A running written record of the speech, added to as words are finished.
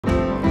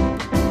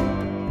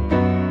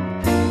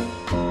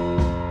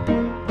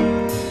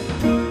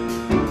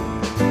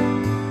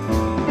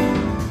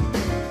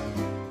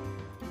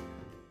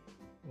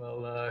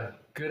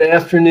Good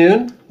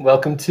afternoon.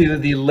 Welcome to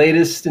the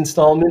latest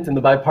installment in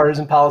the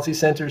Bipartisan Policy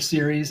Center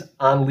series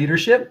on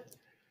leadership.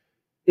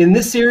 In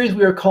this series,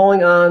 we are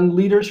calling on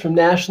leaders from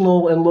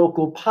national and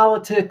local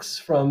politics,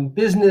 from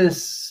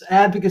business,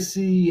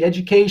 advocacy,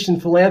 education,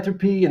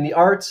 philanthropy, and the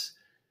arts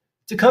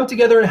to come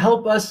together and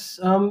help us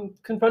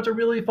confront a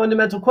really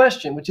fundamental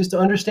question, which is to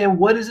understand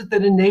what is it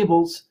that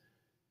enables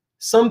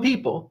some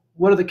people,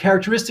 what are the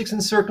characteristics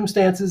and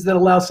circumstances that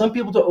allow some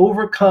people to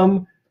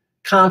overcome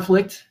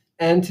conflict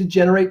and to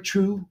generate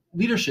true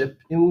leadership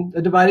in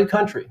a divided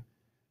country.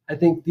 I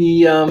think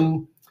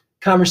the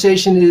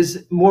conversation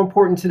is more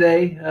important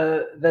today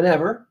than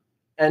ever.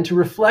 And to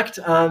reflect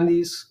on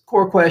these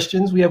core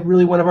questions, we have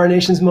really one of our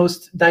nation's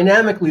most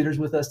dynamic leaders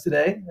with us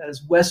today. That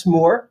is Wes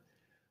Moore.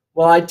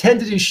 While I tend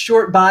to do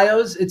short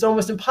bios, it's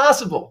almost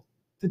impossible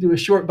to do a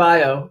short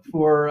bio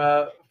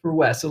for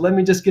Wes. So let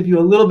me just give you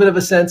a little bit of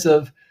a sense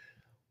of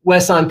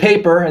Wes on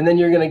paper, and then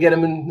you're going to get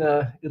him in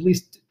at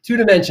least two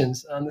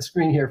dimensions on the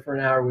screen here for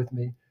an hour with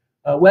me.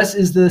 Wes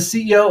is the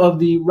CEO of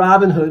the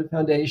Robin Hood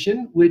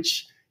Foundation,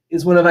 which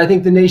is one of, I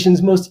think, the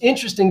nation's most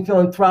interesting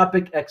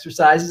philanthropic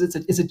exercises.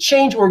 It's a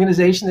change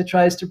organization that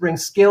tries to bring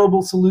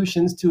scalable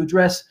solutions to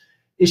address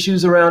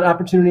issues around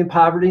opportunity and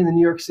poverty in the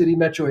New York City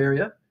metro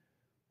area.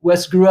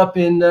 Wes grew up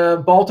in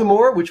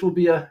Baltimore, which will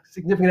be a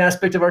significant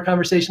aspect of our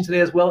conversation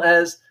today, as well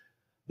as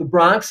the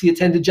Bronx. He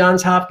attended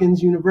Johns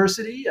Hopkins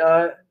University.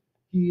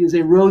 He is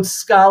a Rhodes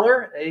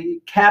Scholar, a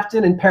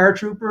captain and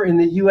paratrooper in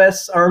the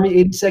U.S. Army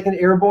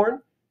 82nd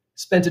Airborne,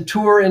 spent a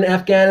tour in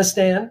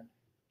Afghanistan.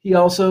 He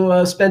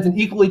also spent an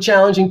equally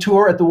challenging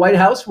tour at the White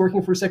House,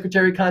 working for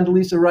Secretary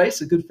Condoleezza Rice,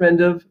 a good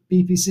friend of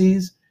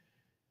BPC's.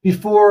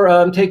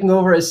 Before taking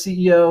over as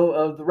CEO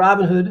of the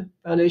Robin Hood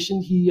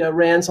Foundation, he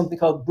ran something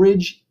called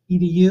Bridge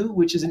EDU,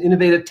 which is an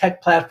innovative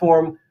tech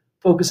platform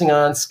focusing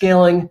on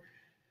scaling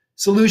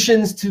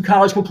solutions to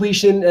college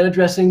completion and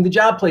addressing the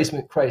job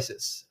placement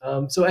crisis.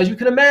 So as you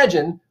can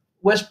imagine,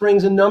 Wes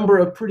brings a number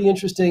of pretty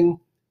interesting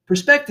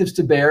perspectives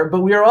to bear,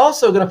 but we are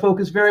also going to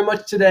focus very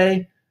much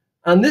today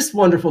on this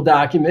wonderful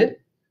document,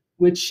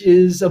 which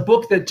is a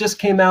book that just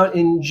came out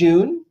in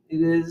June.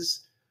 It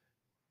is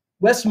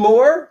Wes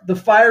Moore, The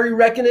Fiery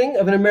Reckoning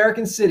of an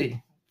American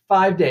City,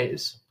 5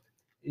 days.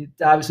 It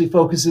obviously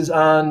focuses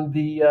on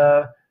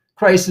the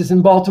crisis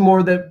in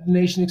Baltimore that the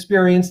nation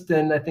experienced,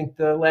 and I think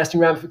the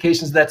lasting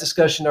ramifications of that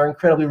discussion are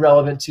incredibly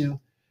relevant to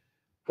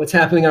what's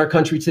happening in our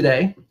country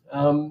today.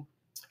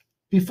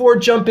 Before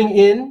jumping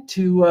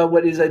into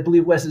what is, I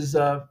believe, Wes's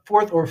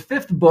fourth or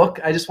fifth book,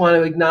 I just want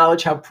to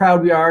acknowledge how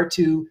proud we are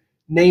to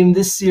name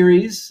this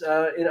series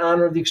in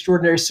honor of the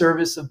extraordinary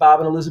service of Bob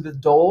and Elizabeth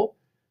Dole.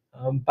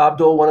 Bob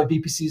Dole, one of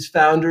BPC's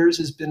founders,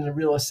 has been a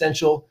real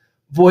essential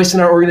voice in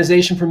our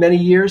organization for many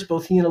years.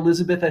 Both he and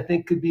Elizabeth, I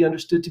think, could be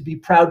understood to be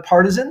proud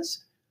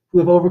partisans who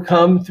have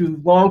overcome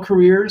through long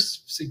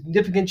careers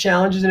significant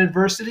challenges and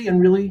adversity, and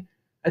really,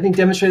 I think,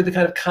 demonstrated the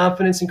kind of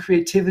confidence and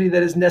creativity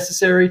that is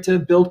necessary to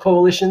build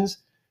coalitions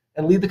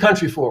and lead the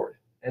country forward.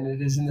 And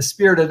it is in the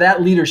spirit of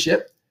that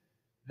leadership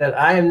that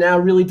I am now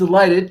really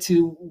delighted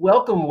to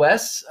welcome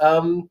Wes.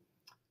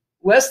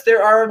 Wes,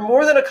 there are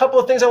more than a couple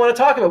of things I want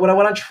to talk about. What I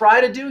want to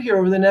try to do here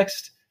over the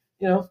next,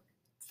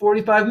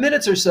 45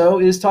 minutes or so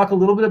is talk a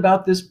little bit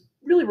about this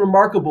really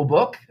remarkable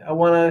book. I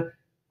want to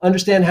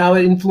understand how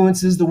it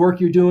influences the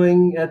work you're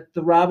doing at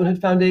the Robin Hood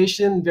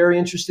Foundation. Very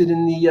interested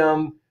in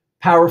the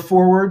Power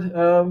Forward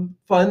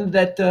fund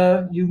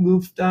that you've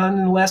moved on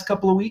in the last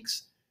couple of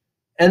weeks.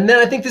 And then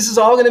I think this is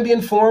all going to be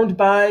informed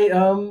by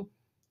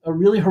a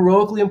really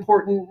heroically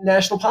important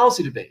national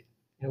policy debate.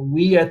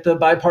 We at the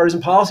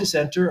Bipartisan Policy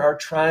Center are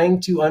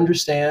trying to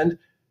understand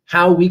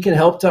how we can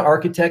help to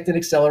architect and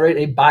accelerate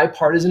a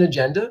bipartisan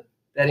agenda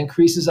that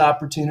increases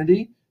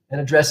opportunity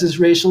and addresses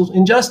racial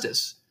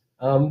injustice.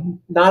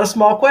 Not a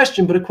small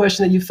question, but a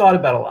question that you've thought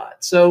about a lot.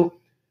 So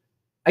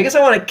I guess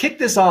I want to kick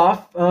this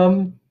off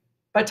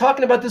by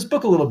talking about this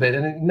book a little bit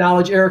and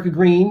acknowledge Erica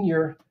Green,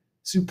 your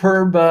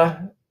superb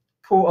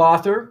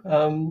co-author.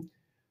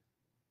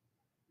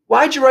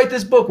 Why'd you write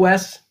this book,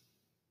 Wes?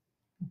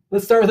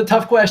 Let's start with a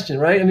tough question,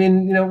 right? I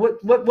mean,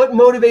 what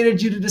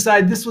motivated you to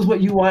decide this was what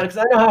you wanted? Because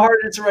I know how hard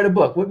it is to write a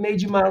book. What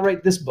made you want to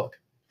write this book?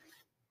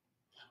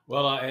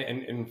 Well,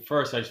 and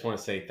first, I just want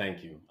to say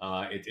thank you.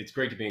 It's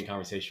great to be in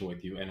conversation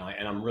with you, and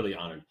I'm really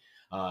honored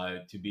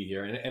to be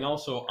here, and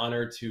also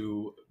honored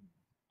to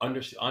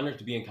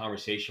be in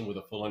conversation with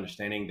a full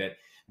understanding that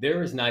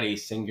there is not a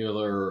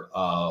singular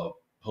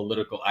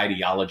political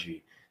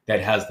ideology that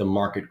has the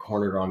market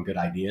cornered on good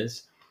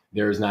ideas.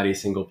 There is not a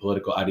single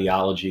political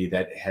ideology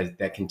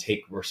that can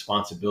take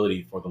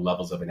responsibility for the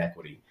levels of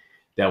inequity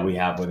that we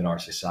have within our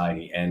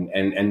society.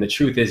 And the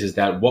truth is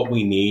that what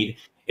we need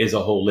is a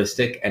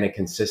holistic and a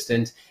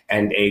consistent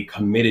and a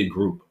committed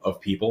group of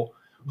people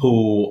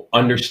who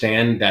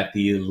understand that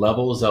the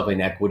levels of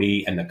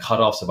inequity and the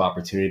cutoffs of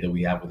opportunity that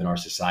we have within our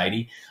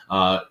society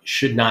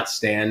should not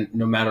stand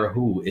no matter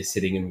who is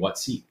sitting in what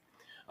seat.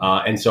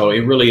 And so it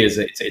really is,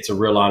 it's a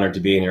real honor to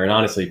be in here. And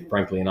honestly,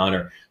 frankly, an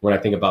honor when I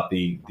think about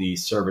the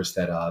service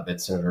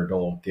that Senator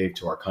Dole gave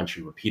to our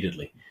country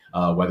repeatedly,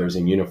 whether it's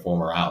in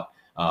uniform or out.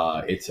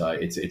 it's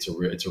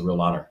a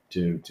real honor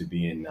to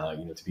be in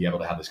to be able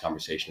to have this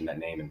conversation in that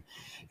name,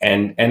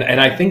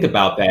 and I think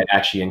about that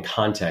actually in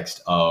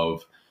context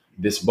of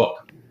this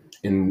book,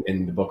 in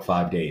the book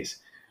 5 Days,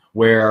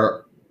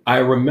 where I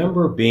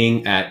remember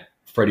being at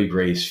Freddie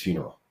Gray's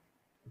funeral.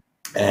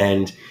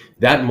 And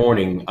that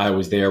morning, I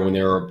was there when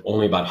there were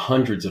only about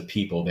hundreds of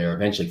people there.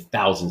 Eventually,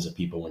 thousands of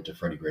people went to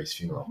Freddie Gray's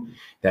funeral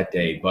that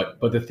day. But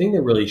the thing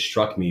that really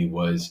struck me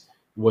was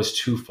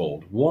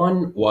twofold.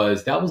 One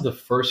was that was the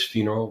first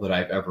funeral that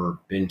I've ever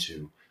been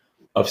to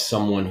of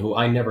someone who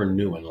I never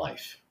knew in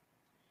life,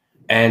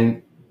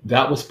 and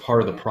that was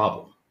part of the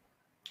problem.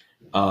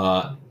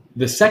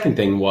 The second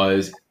thing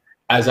was,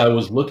 as I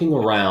was looking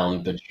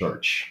around the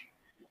church,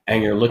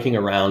 and you're looking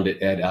around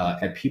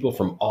at people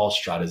from all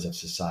stratas of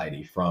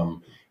society,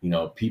 from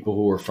people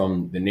who are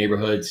from the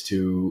neighborhoods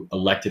to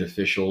elected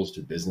officials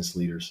to business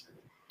leaders.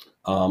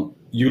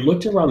 You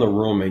looked around the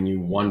room and you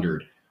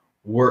wondered,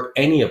 were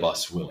any of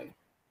us willing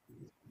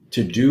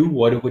to do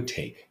what it would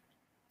take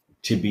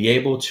to be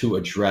able to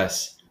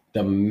address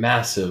the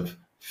massive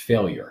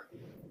failure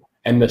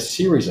and the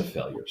series of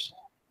failures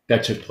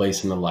that took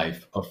place in the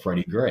life of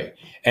Freddie Gray?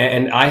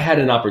 And I had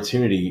an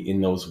opportunity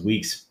in those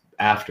weeks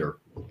after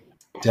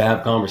to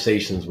have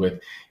conversations with,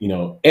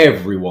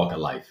 every walk of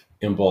life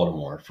in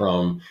Baltimore,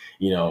 from,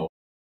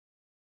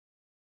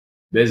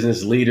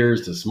 business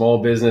leaders to small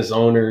business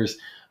owners,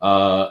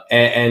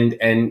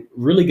 and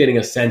really getting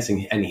a sense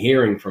and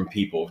hearing from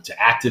people, to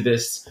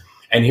activists,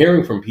 and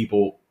hearing from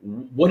people,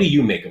 what do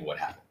you make of what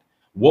happened?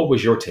 What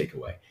was your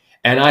takeaway?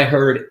 And I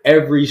heard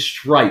every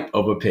stripe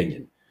of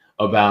opinion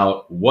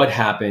about what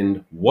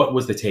happened, what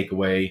was the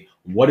takeaway,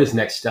 what does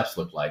next steps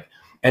look like.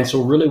 And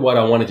so really what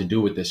I wanted to do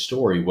with this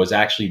story was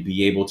actually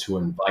be able to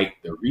invite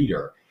the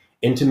reader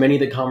into many of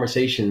the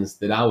conversations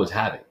that I was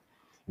having,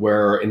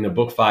 where in the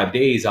book 5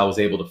 Days, I was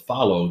able to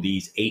follow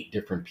these 8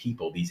 different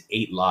people, these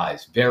 8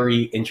 lives,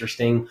 very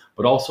interesting,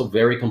 but also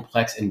very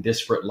complex and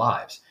disparate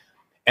lives,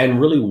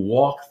 and really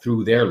walk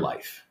through their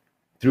life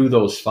through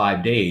those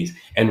 5 days,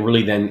 and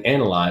really then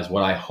analyze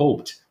what I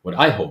hoped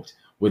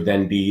would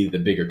then be the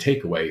bigger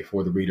takeaway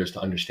for the readers to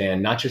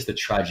understand not just the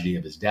tragedy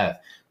of his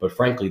death, but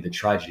frankly, the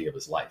tragedy of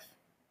his life.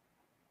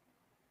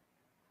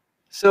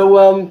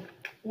 So,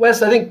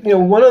 Wes, I think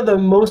one of the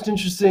most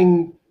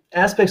interesting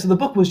aspects of the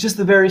book was just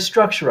the very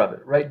structure of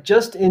it, right?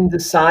 Just in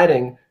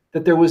deciding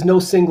that there was no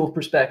single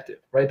perspective,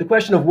 right? The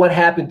question of what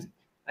happened,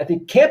 I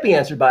think, can't be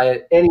answered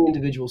by any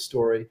individual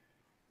story.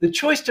 The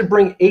choice to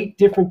bring 8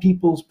 different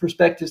people's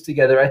perspectives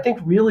together, I think,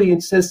 really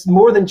it's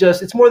more than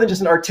just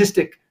an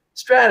artistic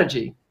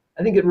strategy.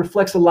 I think it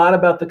reflects a lot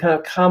about the kind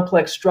of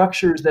complex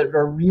structures that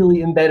are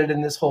really embedded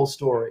in this whole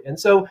story. And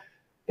so,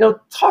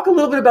 talk a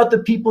little bit about the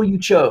people you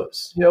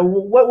chose.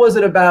 What was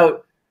it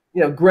about,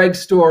 Greg's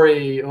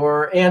story,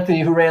 or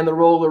Anthony who ran the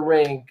roller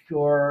rink,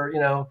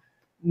 or,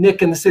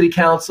 Nick and the city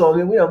council? I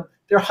mean,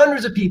 there are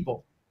hundreds of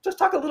people. Just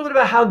talk a little bit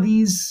about how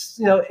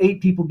these,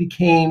 8 people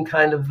became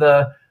kind of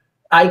the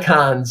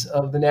icons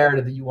of the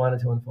narrative that you wanted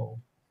to unfold.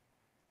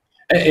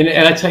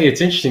 And I tell you,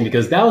 it's interesting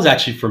because that was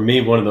actually for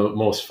me one of the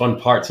most fun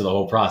parts of the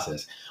whole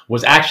process,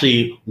 was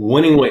actually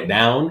winning it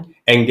down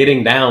and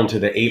getting down to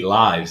the 8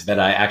 lives that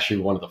I actually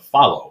wanted to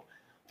follow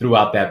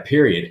throughout that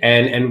period.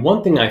 And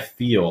one thing I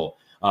feel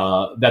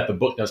that the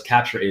book does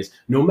capture is,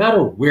 no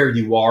matter where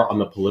you are on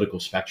the political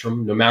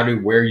spectrum, no matter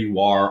where you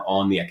are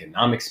on the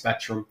economic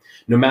spectrum,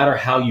 no matter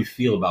how you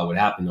feel about what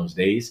happened those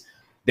days,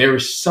 there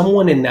is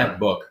someone in that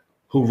book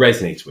who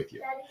resonates with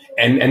you.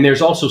 And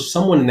there's also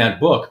someone in that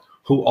book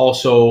who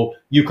also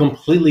you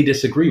completely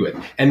disagree with.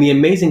 And the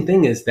amazing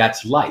thing is,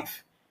 that's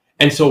life.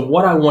 And so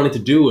what I wanted to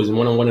do is, and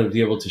what I wanted to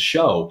be able to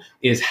show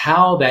is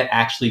how that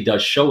actually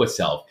does show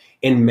itself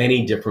in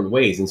many different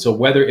ways. And so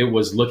whether it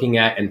was looking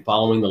at and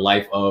following the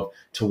life of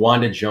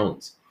Tawanda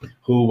Jones,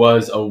 who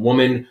was a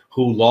woman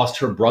who lost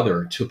her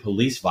brother to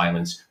police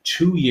violence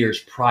 2 years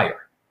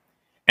prior.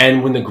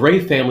 And when the Gray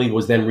family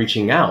was then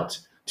reaching out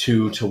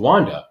to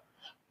Tawanda,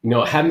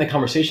 having the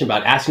conversation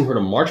about asking her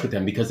to march with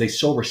them because they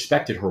so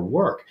respected her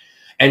work.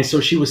 And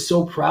so she was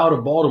so proud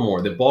of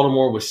Baltimore, that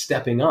Baltimore was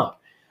stepping up.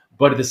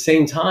 But at the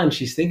same time,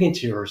 she's thinking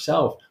to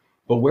herself,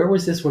 but where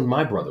was this when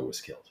my brother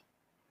was killed?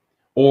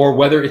 Or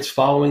whether it's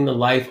following the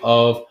life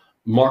of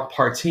Mark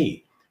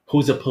Partee,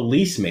 who's a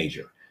police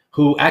major,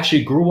 who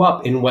actually grew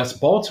up in West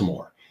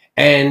Baltimore.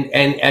 And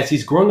as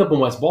he's growing up in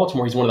West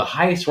Baltimore, he's one of the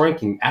highest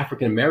ranking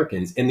African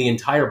Americans in the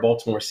entire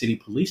Baltimore City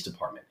Police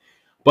Department.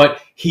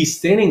 But he's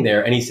standing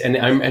there,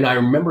 and I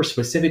remember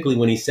specifically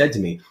when he said to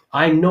me,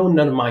 I know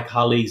none of my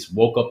colleagues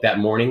woke up that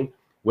morning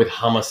with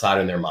homicide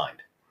in their mind.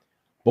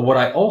 But what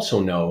I also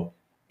know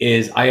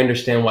is I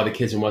understand why the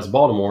kids in West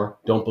Baltimore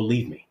don't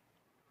believe me.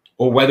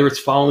 Or whether it's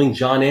following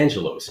John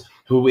Angelos,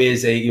 who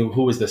is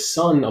the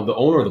son of the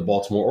owner of the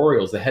Baltimore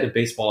Orioles, the head of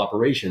baseball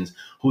operations,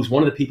 who's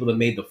one of the people that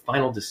made the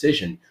final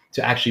decision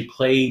to actually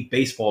play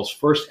baseball's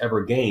first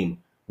ever game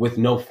with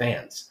no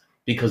fans,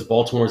 because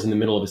Baltimore is in the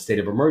middle of a state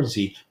of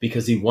emergency,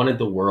 because he wanted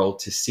the world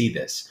to see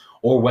this.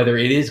 Or whether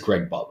it is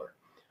Greg Butler,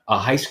 a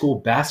high school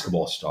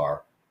basketball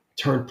star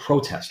turned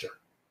protester,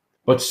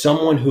 but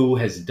someone who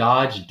has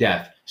dodged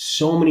death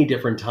so many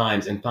different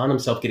times and found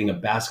himself getting a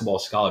basketball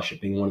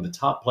scholarship, being one of the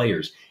top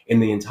players in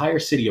the entire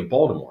city of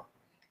Baltimore.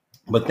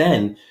 But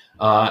then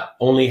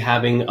only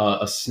having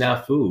a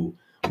snafu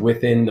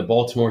within the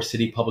Baltimore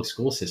City public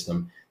school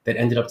system that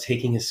ended up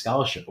taking his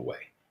scholarship away.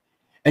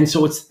 And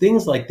so it's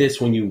things like this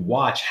when you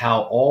watch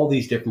how all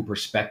these different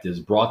perspectives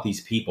brought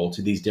these people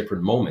to these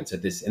different moments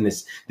at this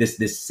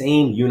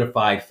same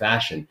unified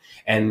fashion,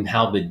 and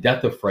how the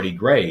death of Freddie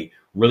Gray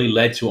really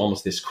led to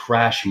almost this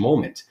crash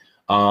moment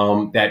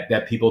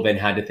that people then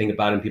had to think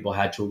about and people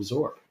had to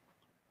absorb.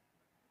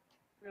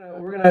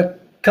 We're gonna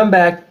come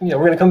back.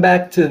 We're gonna come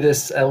back to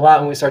this a lot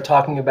when we start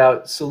talking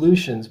about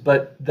solutions.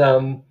 But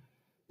the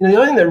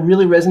other thing that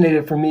really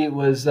resonated for me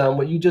was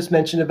what you just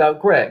mentioned about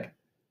Greg,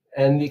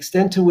 and the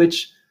extent to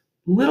which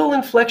little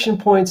inflection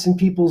points in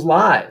people's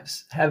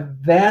lives have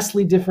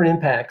vastly different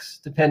impacts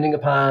depending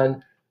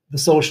upon the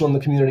social and the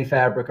community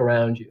fabric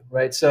around you,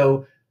 right?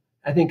 So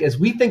I think as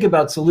we think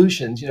about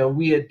solutions,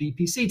 we at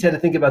BPC tend to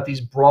think about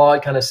these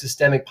broad kind of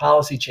systemic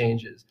policy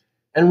changes,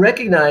 and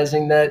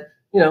recognizing that,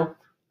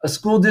 a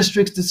school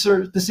district's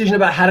decision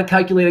about how to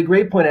calculate a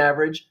grade point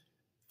average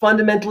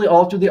fundamentally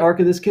altered the arc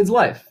of this kid's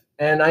life.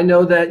 And I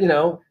know that,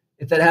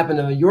 if that happened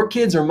to your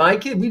kids or my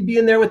kid, we'd be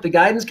in there with the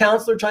guidance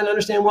counselor trying to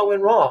understand what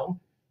went wrong,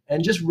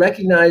 and just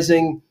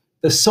recognizing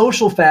the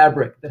social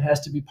fabric that has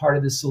to be part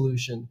of this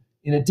solution,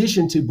 in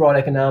addition to broad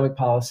economic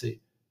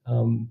policy.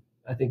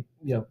 I think,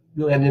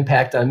 really had an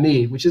impact on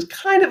me, which is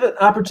kind of an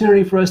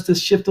opportunity for us to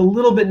shift a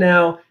little bit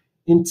now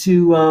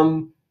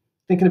into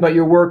thinking about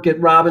your work at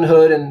Robin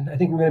Hood. And I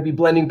think we're going to be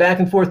blending back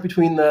and forth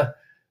between the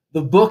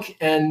book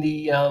and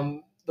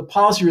the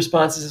policy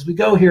responses as we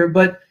go here.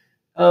 But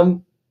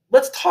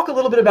let's talk a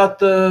little bit about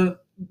the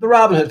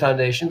Robin Hood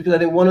Foundation, because I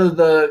think one of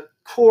the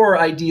core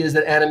ideas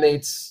that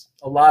animates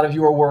a lot of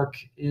your work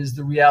is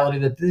the reality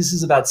that this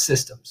is about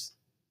systems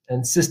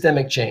and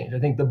systemic change. I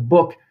think the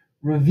book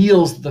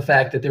reveals the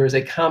fact that there is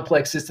a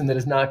complex system that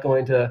is not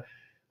going to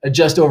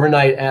adjust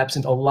overnight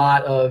absent a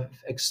lot of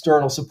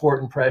external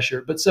support and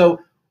pressure. But so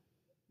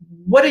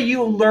what do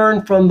you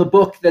learn from the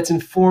book that's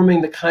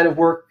informing the kind of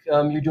work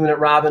you're doing at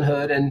Robin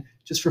Hood? And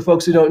just for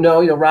folks who don't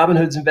know, Robin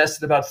Hood's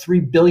invested about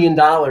 $3 billion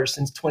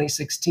since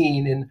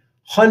 2016 in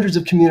hundreds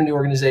of community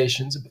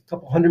organizations, a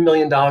couple $100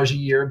 million a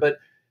year. But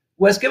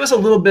Wes, give us a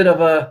little bit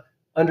of a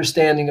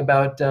understanding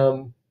about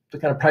the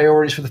kind of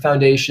priorities for the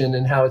foundation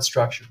and how it's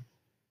structured.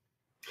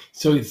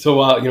 So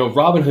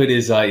Robin Hood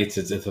is it's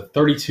a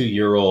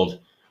 32-year-old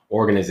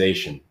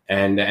organization,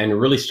 and it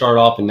really started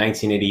off in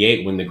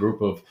 1988 when the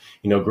group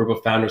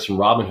of founders from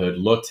Robin Hood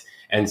looked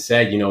and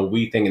said,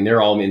 we think, and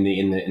they're all in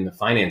the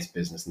finance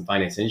business and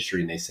finance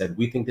industry, and they said,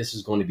 we think this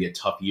is going to be a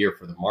tough year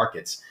for the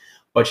markets,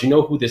 but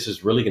who this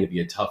is really going to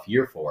be a tough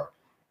year for?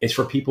 It's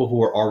for people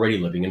who are already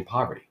living in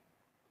poverty.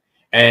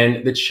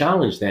 And the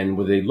challenge then,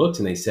 where they looked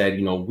and they said,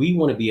 we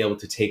want to be able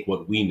to take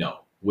what we know,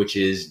 which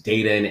is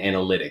data and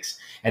analytics,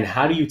 and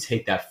how do you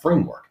take that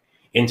framework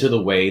into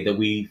the way that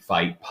we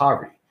fight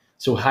poverty?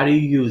 So how do you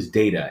use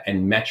data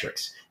and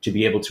metrics to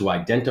be able to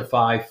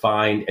identify,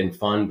 find, and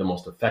fund the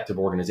most effective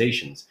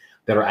organizations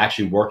that are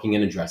actually working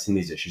and addressing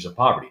these issues of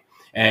poverty?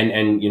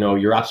 And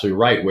you're absolutely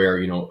right,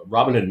 where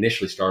Robin Hood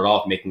initially started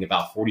off making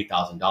about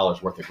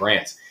 $40,000 worth of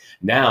grants.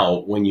 Now,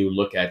 when you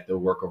look at the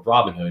work of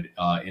Robin Hood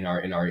in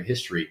our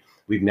history,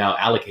 we've now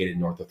allocated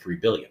north of $3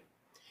 billion,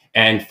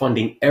 and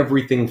funding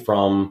everything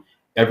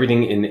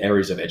in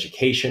areas of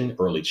education,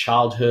 early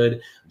childhood,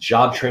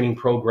 job training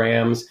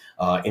programs,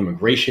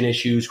 immigration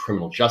issues,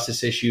 criminal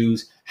justice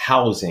issues,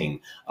 housing,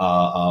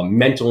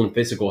 mental and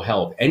physical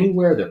health.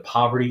 Anywhere that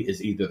poverty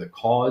is either the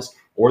cause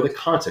or the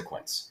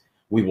consequence,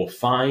 we will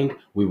find,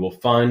 we will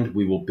fund,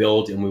 we will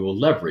build, and we will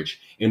leverage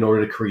in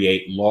order to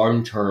create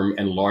long-term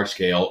and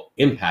large-scale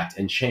impact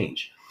and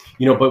change.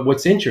 But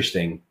what's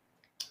interesting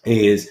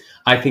is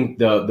I think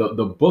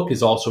the book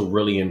is also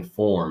really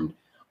informed,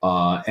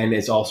 and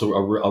it's also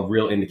a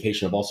real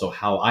indication of also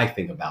how I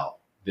think about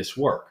this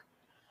work,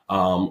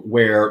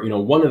 where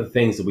one of the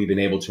things that we've been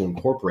able to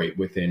incorporate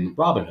within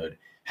Robin Hood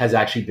has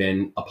actually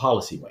been a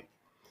policy wing.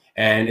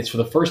 And it's for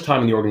the first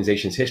time in the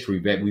organization's history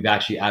that we've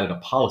actually added a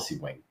policy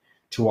wing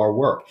to our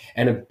work.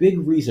 And a big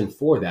reason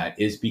for that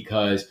is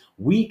because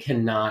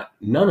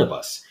none of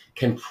us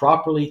can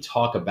properly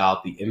talk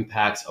about the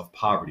impacts of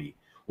poverty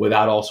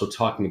without also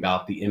talking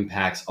about the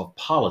impacts of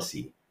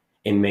policy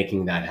in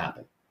making that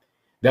happen.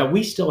 That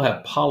we still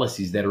have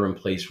policies that are in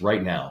place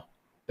right now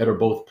that are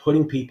both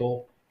putting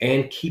people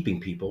and keeping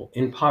people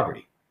in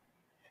poverty.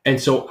 And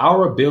so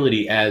our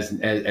ability as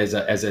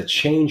a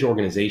change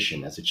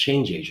organization, as a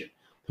change agent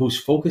who's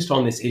focused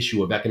on this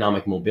issue of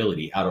economic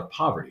mobility out of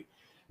poverty,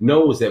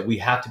 knows that we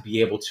have to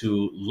be able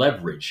to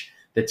leverage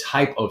the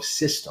type of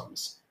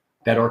systems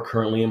that are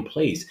currently in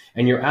place.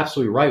 And you're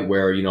absolutely right,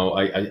 where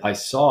I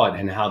saw it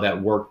and how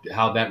that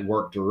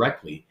worked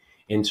directly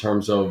in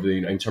terms of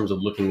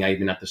looking at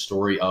even at the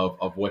story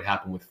of what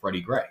happened with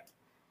Freddie Gray.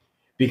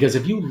 Because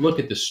if you look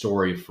at the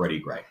story of Freddie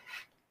Gray,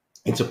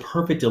 it's a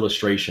perfect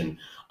illustration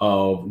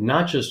of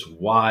not just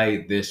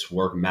why this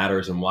work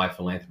matters and why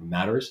philanthropy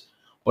matters,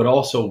 but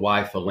also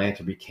why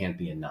philanthropy can't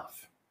be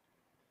enough.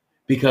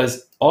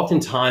 Because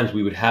oftentimes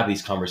we would have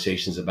these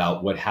conversations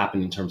about what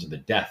happened in terms of the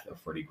death of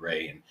Freddie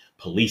Gray and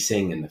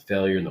policing and the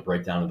failure and the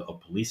breakdown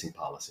of policing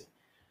policy.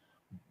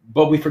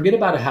 But we forget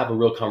about to have a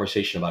real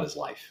conversation about his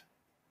life.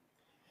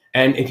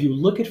 And if you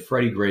look at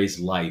Freddie Gray's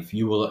life,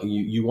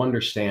 you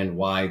understand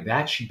why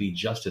that should be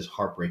just as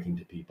heartbreaking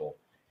to people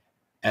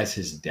as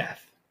his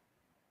death.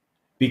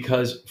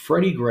 Because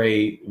Freddie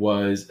Gray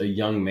was a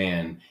young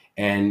man,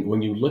 and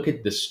when you look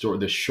at the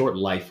short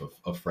life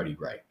of Freddie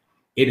Gray,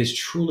 it is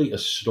truly a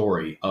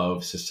story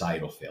of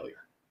societal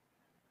failure.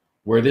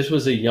 Where this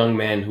was a young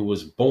man who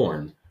was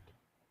born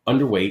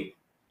underweight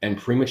and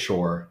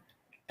premature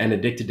and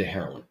addicted to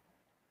heroin.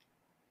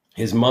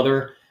 His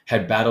mother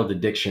had battled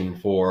addiction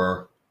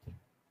for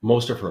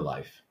most of her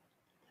life.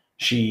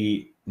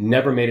 She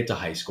never made it to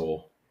high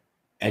school,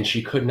 and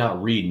she could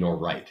not read nor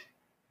write.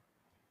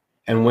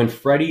 And when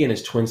Freddie and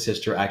his twin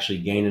sister actually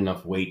gained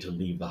enough weight to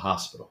leave the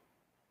hospital,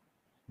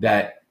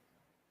 that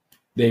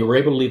they were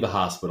able to leave the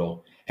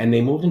hospital and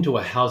they moved into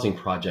a housing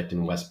project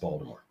in West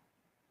Baltimore.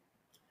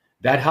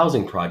 That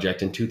housing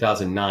project in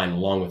 2009,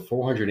 along with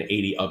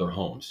 480 other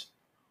homes,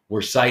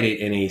 were cited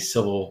in a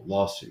civil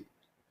lawsuit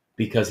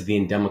because of the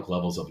endemic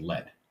levels of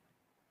lead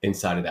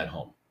inside of that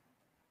home.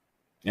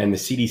 And the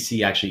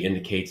CDC actually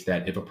indicates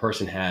that if a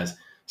person has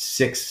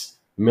 6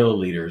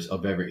 milliliters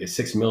of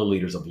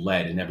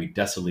lead in every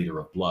deciliter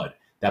of blood,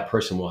 that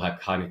person will have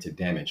cognitive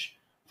damage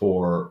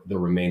for the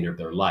remainder of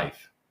their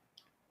life.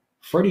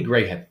 Freddie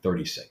Gray had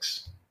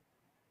 36.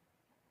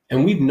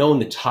 And we've known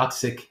the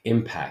toxic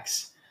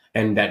impacts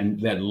and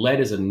that lead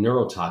is a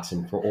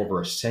neurotoxin for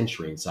over a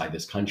century inside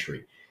this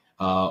country.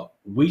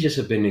 We just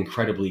have been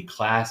incredibly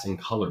class and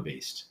color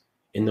based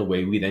in the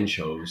way we then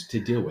chose to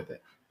deal with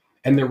it.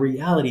 And the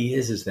reality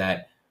is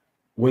that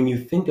when you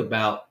think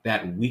about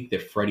that week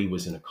that Freddie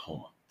was in a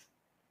coma,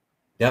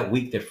 that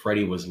week that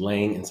Freddie was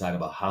laying inside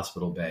of a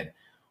hospital bed,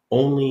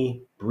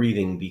 only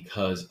breathing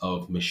because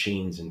of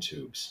machines and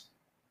tubes,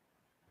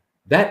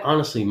 that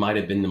honestly might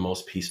have been the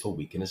most peaceful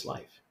week in his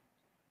life.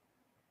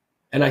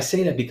 And I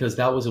say that because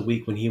that was a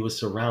week when he was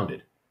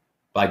surrounded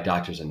by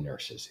doctors and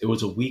nurses. It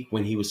was a week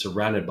when he was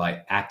surrounded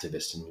by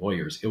activists and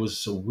lawyers. It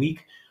was a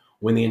week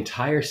when the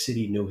entire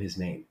city knew his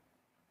name.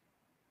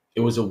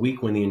 It was a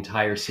week when the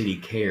entire city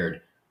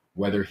cared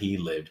whether he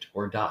lived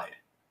or died.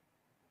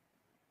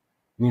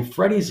 I mean,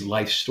 Freddie's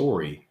life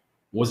story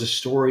was a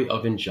story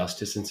of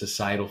injustice and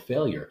societal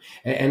failure.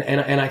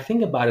 And I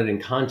think about it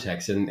in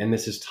context, and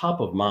this is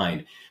top of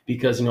mind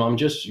because, I'm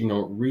just,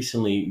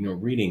 recently,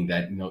 reading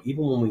that,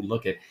 even when we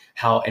look at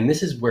how, and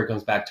this is where it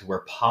comes back to where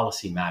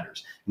policy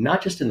matters,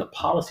 not just in the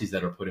policies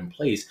that are put in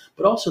place,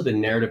 but also the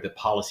narrative that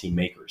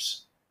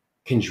policymakers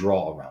can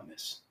draw around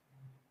this.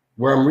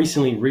 Where I'm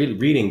recently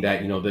reading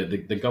that,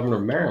 the governor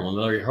of Maryland,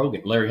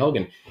 Larry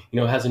Hogan,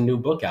 has a new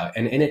book out.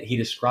 And in it, he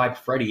described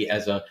Freddie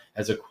as a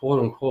quote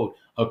unquote,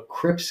 a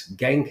Crips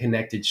gang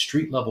connected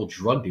street level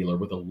drug dealer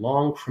with a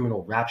long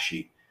criminal rap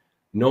sheet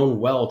known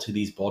well to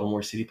these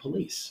Baltimore City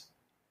police.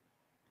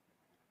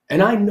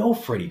 And I know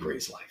Freddie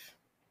Gray's life.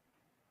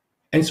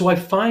 And so I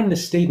find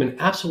this statement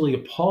absolutely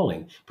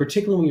appalling,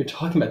 particularly when you're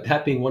talking about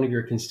that being one of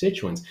your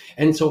constituents.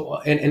 And so,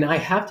 and I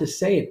have to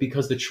say it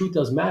because the truth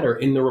does matter.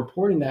 In the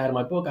reporting that I had in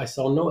my book, I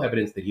saw no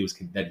evidence that he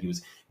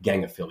was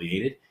gang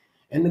affiliated,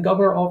 and the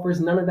governor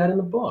offers none of that in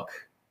the book.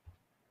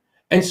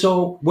 And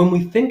so, when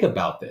we think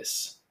about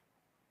this,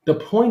 the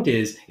point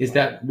is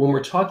that when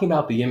we're talking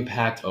about the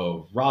impact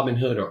of Robin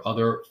Hood or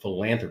other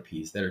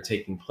philanthropies that are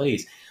taking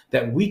place,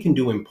 that we can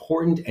do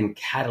important and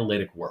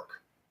catalytic work.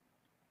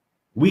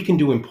 We can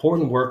do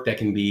important work that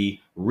can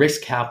be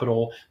risk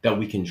capital, that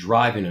we can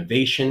drive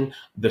innovation.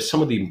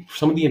 Some of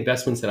the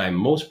investments that I'm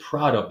most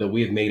proud of that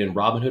we have made in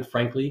Robinhood,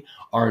 frankly,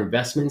 are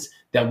investments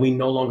that we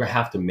no longer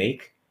have to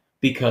make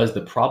because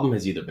the problem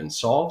has either been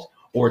solved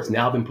or it's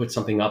now been put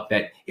something up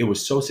that it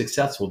was so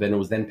successful that it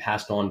was then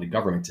passed on to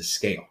government to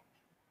scale.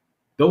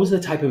 Those are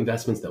the type of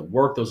investments that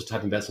work. Those are the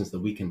type of investments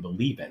that we can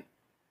believe in.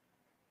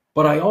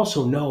 But I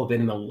also know that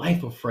in the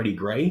life of Freddie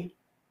Gray,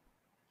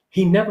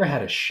 he never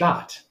had a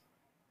shot.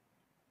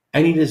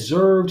 And he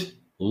deserved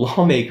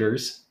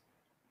lawmakers,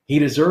 he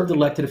deserved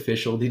elected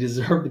officials, he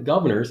deserved the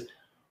governors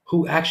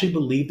who actually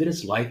believed that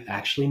his life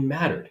actually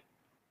mattered.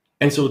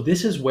 And so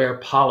this is where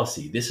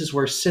policy, this is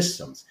where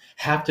systems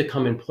have to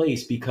come in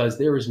place because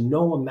there is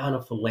no amount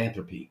of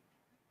philanthropy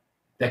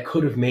that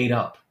could have made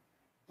up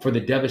for the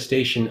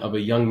devastation of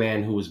a young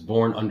man who was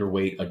born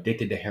underweight,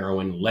 addicted to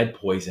heroin, lead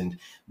poisoned.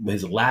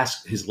 His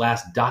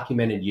last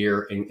documented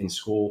year in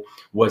school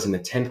was in the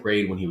 10th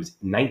grade when he was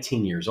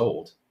 19 years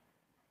old.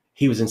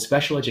 He was in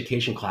special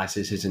education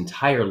classes his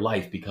entire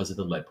life because of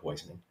the lead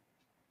poisoning.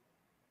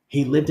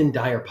 He lived in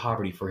dire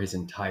poverty for his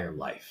entire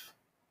life.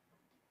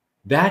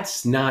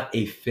 That's not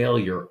a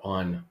failure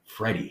on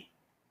Freddie.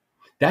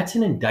 That's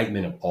an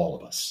indictment of all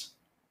of us.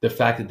 The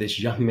fact that this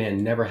young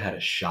man never had a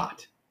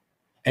shot.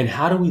 And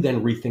how do we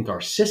then rethink our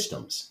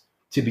systems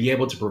to be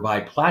able to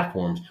provide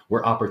platforms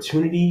where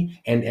opportunity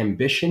and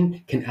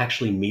ambition can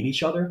actually meet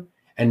each other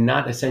and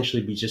not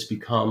essentially just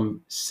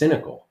become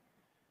cynical?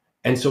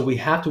 And so we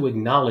have to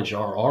acknowledge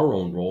our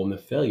own role in the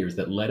failures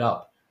that led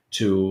up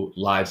to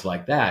lives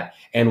like that,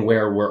 and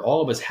where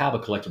all of us have a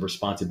collective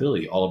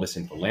responsibility, all of us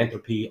in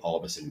philanthropy, all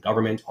of us in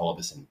government, all of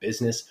us in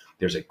business.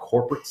 There's a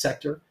corporate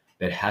sector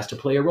that has to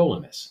play a role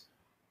in this.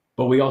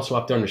 But we also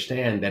have to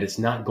understand that it's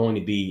not going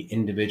to be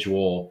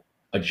individual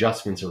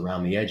adjustments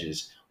around the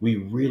edges. We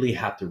really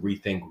have to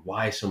rethink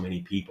why so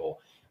many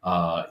people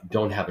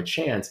don't have a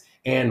chance,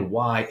 and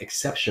why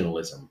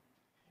exceptionalism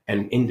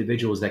and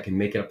individuals that can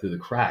make it up through the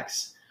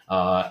cracks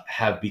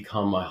have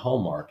become a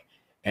hallmark,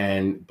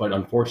 and but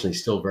unfortunately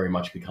still very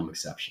much become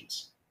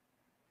exceptions.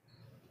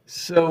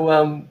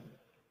 So,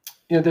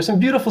 there's some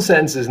beautiful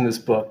sentences in this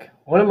book.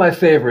 One of my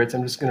favorites,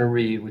 I'm just going to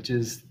read, which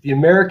is the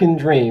American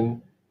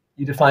dream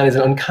you define as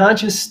an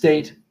unconscious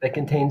state that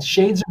contains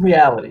shades of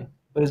reality,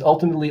 but is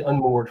ultimately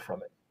unmoored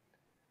from it.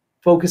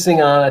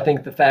 Focusing on, I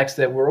think, the facts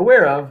that we're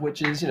aware of,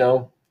 which is,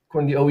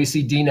 according to the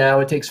OECD now,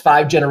 it takes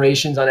 5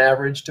 generations on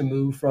average to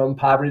move from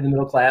poverty to the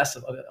middle class,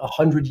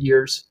 100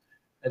 years.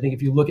 I think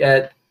if you look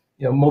at,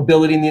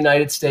 mobility in the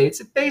United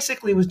States, it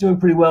basically was doing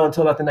pretty well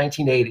until about the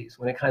 1980s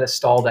when it kind of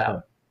stalled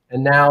out.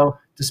 And now,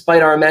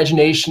 despite our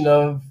imagination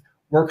of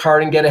work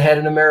hard and get ahead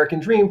an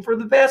American dream, for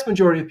the vast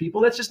majority of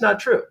people, that's just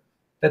not true.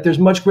 That there's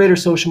much greater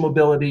social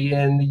mobility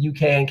in the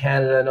UK and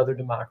Canada and other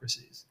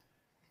democracies.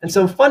 And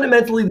so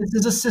fundamentally, this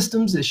is a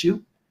systems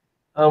issue.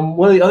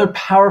 One of the other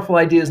powerful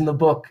ideas in the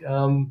book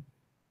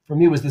for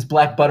me was this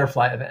black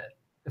butterfly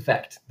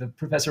effect, the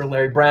Professor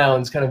Larry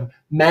Brown's kind of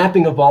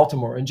mapping of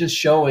Baltimore and just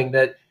showing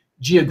that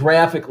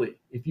geographically,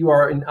 if you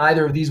are in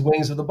either of these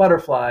wings of the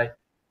butterfly,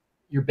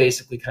 you're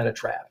basically kind of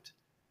trapped.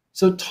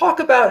 So talk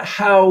about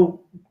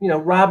how,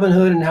 Robin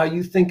Hood and how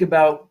you think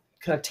about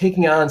kind of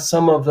taking on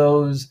some of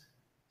those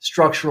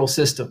structural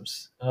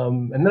systems.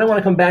 And then I want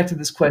to come back to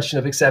this question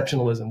of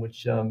exceptionalism,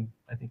 which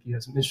I think you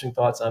have some interesting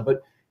thoughts on.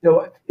 But,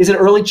 is it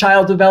early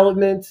child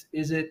development?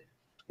 Is it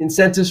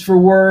incentives for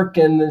work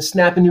and the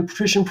SNAP and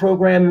nutrition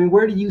program? I mean,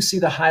 where do you see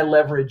the high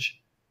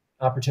leverage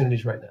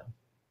opportunities right now?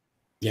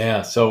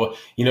 Yeah, so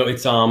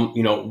it's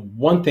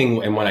one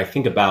thing, and when I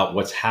think about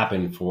what's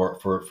happened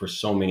for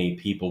so many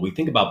people, we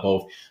think about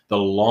both the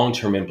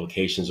long-term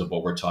implications of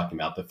what we're talking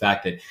about, the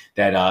fact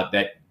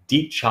that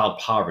deep child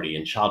poverty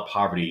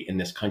in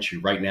this country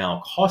right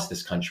now costs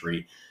this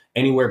country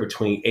anywhere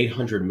between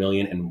 800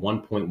 million and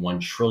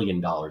 1.1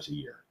 trillion dollars a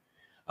year.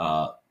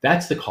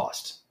 That's the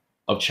cost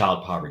of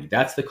child poverty.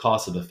 That's the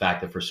cost of the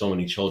fact that for so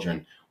many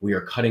children, we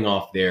are cutting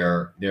off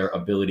their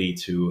ability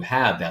to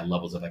have that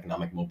levels of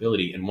economic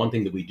mobility. And one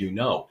thing that we do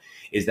know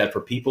is that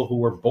for people who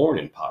were born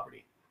in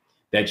poverty,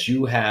 that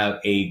you have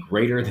a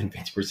greater than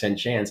 50%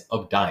 chance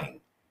of dying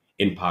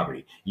in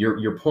poverty.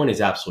 Your point is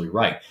absolutely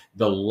right.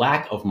 The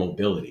lack of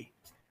mobility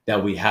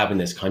that we have in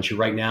this country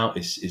right now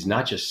is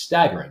not just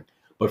staggering,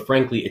 but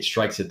frankly, it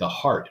strikes at the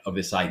heart of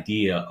this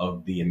idea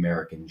of the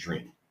American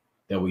dream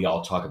that we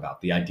all talk about,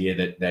 the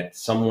idea that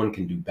someone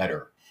can do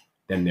better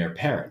than their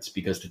parents.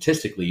 Because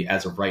statistically,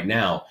 as of right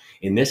now,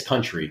 in this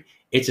country,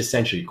 it's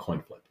essentially a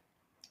coin flip.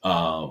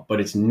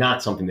 But it's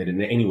not something that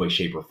in any way,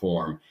 shape, or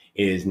form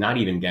is not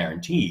even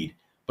guaranteed,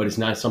 but it's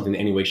not something in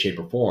any way, shape,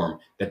 or form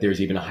that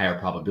there's even a higher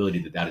probability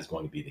that that is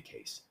going to be the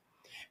case.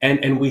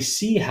 And we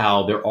see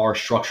how there are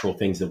structural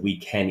things that we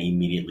can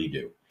immediately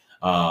do.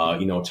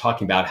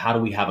 Talking about how do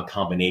we have a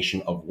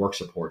combination of work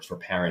supports for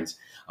parents,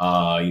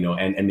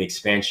 and the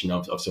expansion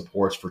of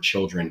supports for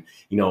children,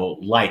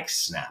 like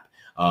SNAP,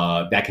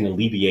 that can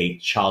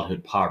alleviate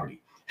childhood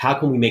poverty. How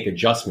can we make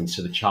adjustments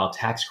to the child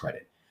tax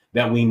credit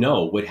that we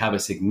know would have a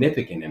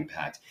significant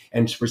impact?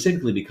 And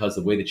specifically because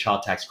the way the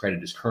child tax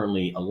credit is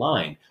currently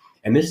aligned,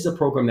 and this is a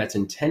program that's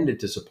intended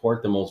to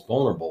support the most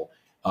vulnerable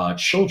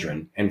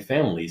children and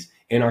families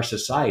in our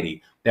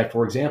society, that,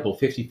 for example,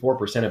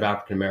 54% of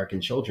African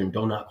American children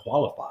do not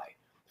qualify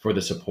for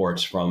the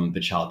supports from the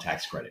child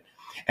tax credit.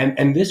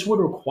 And this would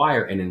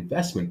require an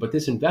investment, but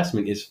this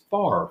investment is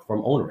far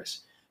from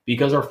onerous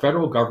because our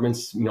federal government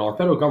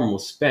will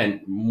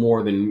spend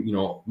more than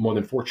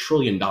 $4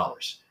 trillion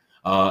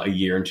a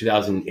year. In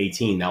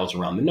 2018, that was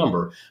around the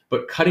number,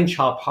 but cutting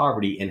child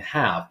poverty in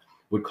half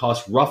would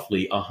cost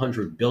roughly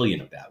 100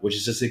 billion of that, which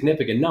is a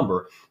significant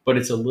number, but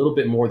it's a little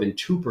bit more than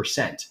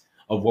 2%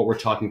 of what we're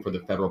talking for the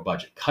federal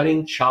budget,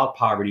 cutting child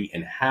poverty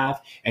in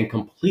half and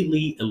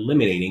completely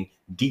eliminating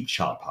deep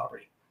child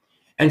poverty.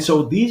 And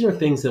so these are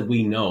things that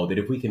we know that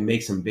if we can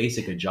make some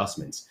basic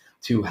adjustments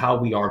to how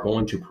we are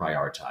going to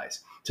prioritize,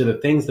 to the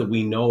things that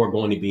we know are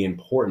going to be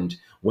important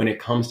when it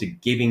comes to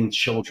giving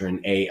children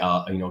a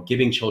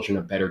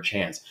better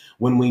chance.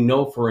 When we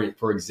know, for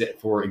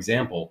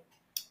example,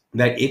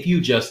 that if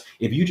you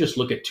just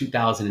look at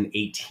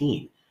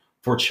 2018,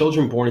 for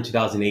children born in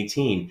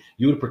 2018,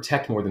 you would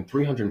protect more than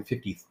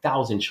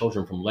 350,000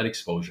 children from lead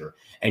exposure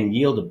and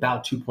yield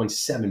about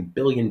 $2.7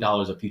 billion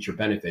of future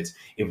benefits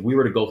if we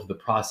were to go through the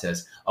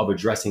process of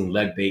addressing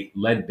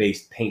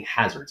lead-based paint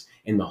hazards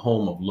in the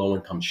home of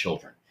low-income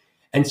children.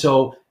 And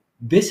so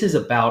this is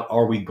about,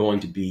 are we going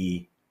to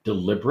be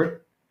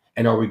deliberate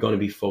And are we going to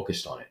be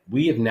focused on it?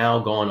 We have now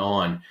gone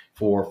on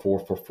for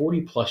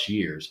 40 plus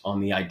years on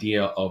the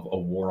idea of a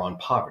war on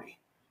poverty.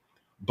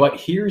 But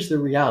here's the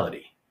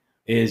reality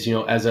is,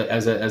 as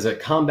a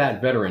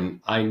combat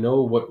veteran, I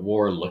know what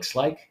war looks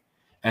like.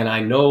 And I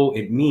know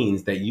it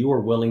means that you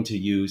are willing to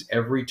use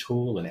every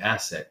tool and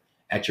asset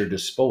at your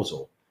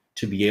disposal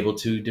to be able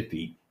to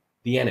defeat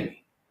the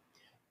enemy.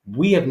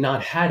 We have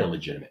not had a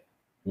legitimate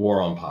war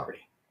on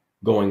poverty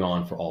going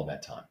on for all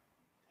that time.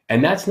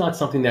 And that's not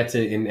something that's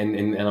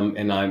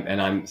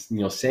I'm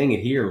saying it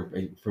here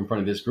in front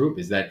of this group,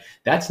 is that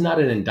that's not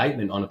an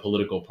indictment on a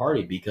political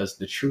party, because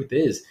the truth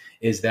is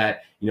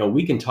that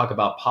we can talk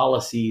about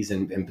policies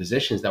and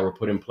positions that were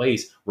put in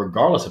place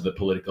regardless of the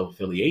political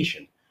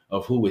affiliation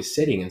of who is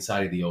sitting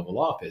inside of the Oval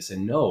Office,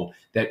 and know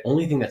that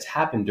only thing that's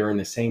happened during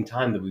the same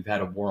time that we've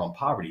had a war on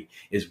poverty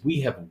is we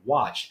have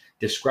watched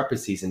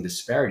discrepancies and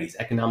disparities,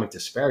 economic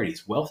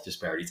disparities, wealth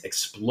disparities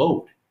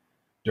explode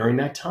during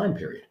that time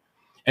period.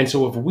 And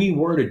so if we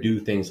were to do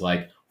things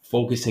like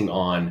focusing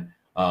on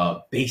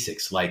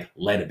basics like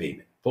lead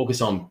abatement, focus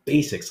on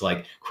basics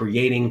like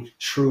creating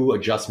true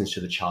adjustments to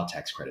the child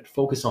tax credit,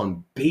 focus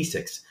on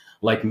basics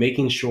like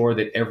making sure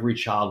that every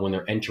child, when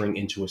they're entering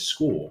into a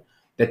school,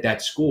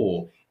 that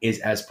school is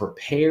as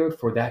prepared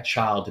for that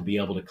child to be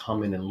able to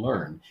come in and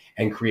learn,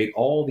 and create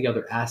all the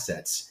other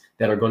assets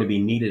that are going to be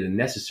needed and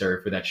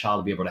necessary for that child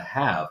to be able to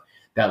have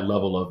that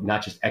level of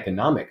not just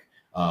economic,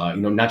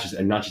 not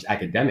just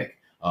academic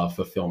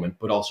fulfillment,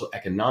 but also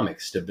economic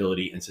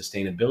stability and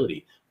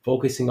sustainability,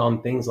 focusing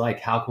on things like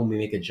how can we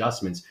make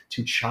adjustments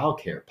to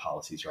childcare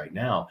policies right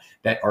now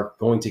that are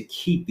going to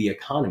keep the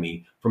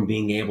economy from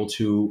being able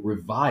to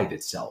revive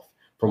itself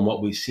from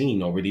what we've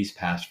seen over these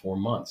past 4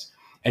 months.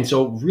 And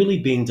so really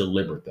being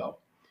deliberate, though,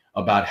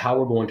 about how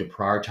we're going to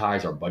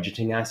prioritize our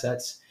budgeting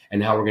assets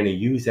and how we're going to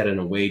use that in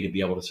a way to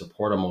be able to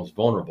support our most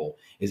vulnerable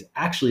is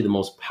actually the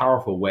most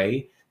powerful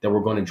way that we're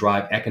going to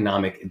drive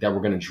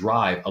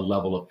a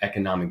level of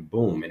economic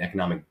boom and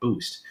economic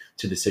boost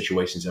to the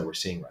situations that we're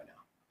seeing right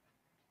now.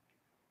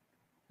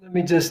 Let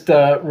me just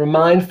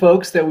remind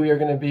folks that we are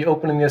going to be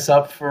opening this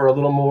up for a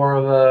little more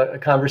of a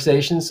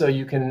conversation, so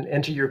you can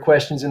enter your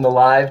questions in the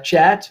live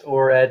chat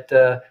or at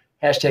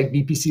hashtag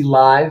BPC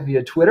Live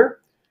via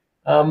Twitter.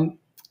 I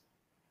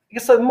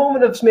guess a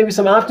moment of maybe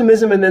some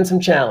optimism and then some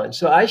challenge.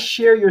 So I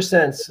share your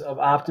sense of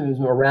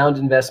optimism around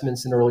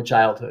investments in early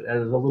childhood.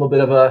 As a little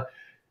bit of a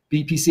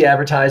BPC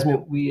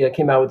advertisement, we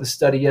came out with a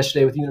study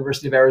yesterday with the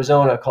University of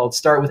Arizona called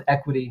Start with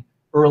Equity,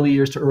 Early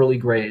Years to Early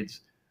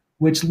Grades,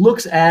 which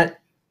looks at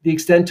the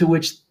extent to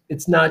which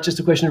it's not just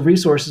a question of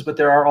resources, but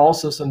there are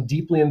also some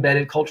deeply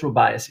embedded cultural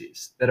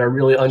biases that are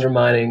really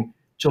undermining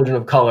children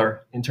of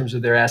color in terms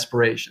of their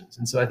aspirations.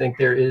 And so I think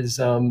there is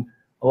a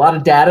lot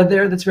of data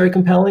there that's very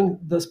compelling.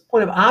 The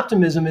point of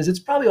optimism is it's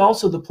probably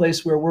also the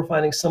place where we're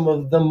finding some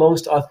of the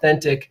most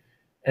authentic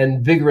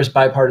and vigorous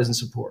bipartisan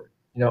support.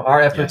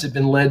 Our efforts have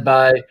been led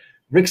by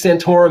Rick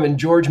Santorum and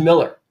George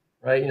Miller,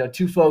 right?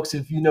 Two folks,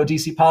 if you know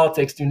DC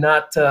politics, do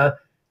not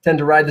tend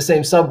to ride the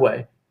same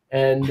subway.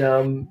 And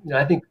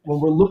I think when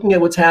we're looking at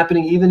what's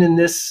happening, even in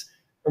this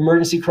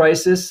emergency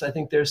crisis, I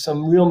think there's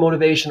some real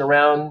motivation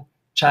around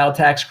child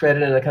tax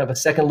credit and a kind of a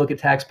second look at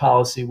tax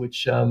policy,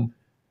 which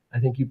I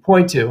think you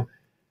point to.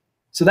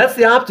 So that's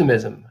the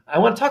optimism. I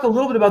want to talk a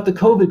little bit about the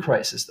COVID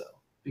crisis, though,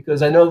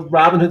 because I know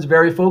Robinhood's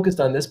very focused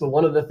on this, but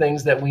one of the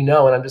things that we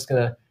know, and I'm just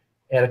going to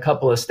add a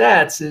couple of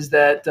stats, is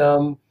that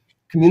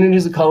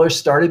communities of color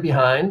started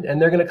behind,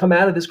 and they're going to come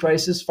out of this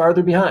crisis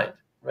farther behind,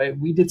 right?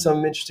 We did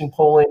some interesting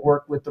polling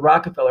work with the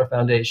Rockefeller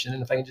Foundation,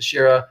 and if I can just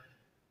share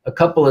a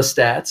couple of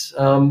stats.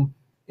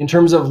 In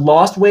terms of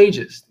lost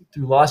wages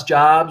through lost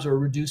jobs or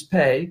reduced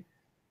pay,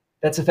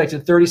 that's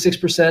affected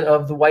 36%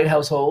 of the white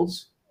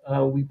households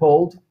we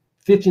polled,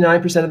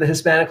 59% of the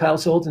Hispanic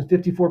households, and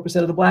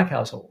 54% of the Black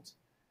households.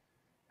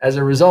 As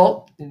a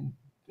result,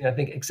 I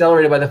think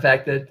accelerated by the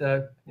fact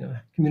that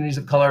communities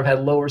of color have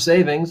had lower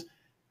savings,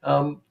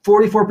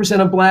 44%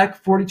 of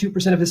Black,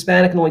 42% of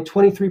Hispanic, and only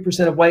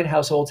 23% of white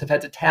households have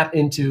had to tap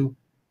into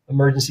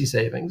emergency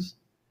savings.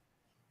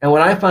 And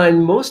what I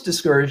find most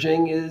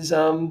discouraging is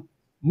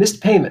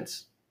missed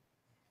payments.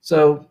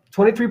 So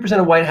 23%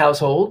 of white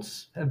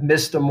households have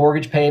missed a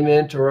mortgage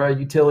payment or a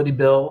utility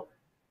bill.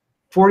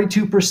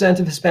 42%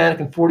 of Hispanic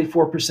and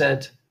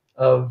 44%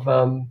 of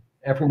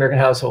African-American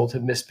households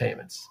have missed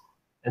payments.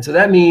 And so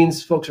that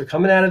means folks are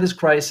coming out of this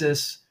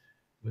crisis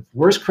with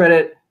worse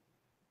credit,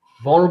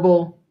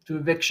 vulnerable to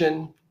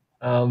eviction.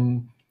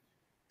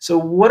 So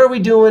what are we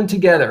doing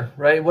together,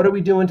 right? What are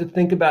we doing to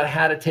think about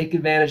how to take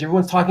advantage?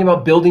 Everyone's talking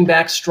about building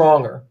back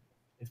stronger.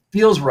 It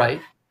feels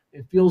right.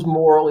 It feels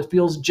moral. It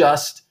feels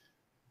just.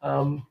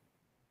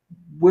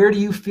 Where do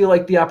you feel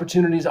like the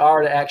opportunities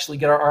are to actually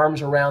get our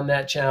arms around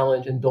that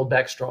challenge and build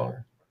back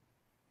stronger?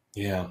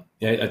 Yeah,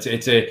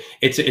 it's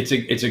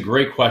a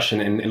great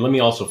question, and let me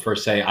also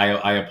first say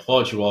I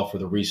applaud you all for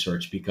the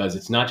research, because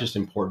it's not just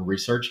important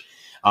research,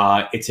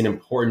 it's an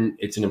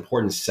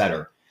important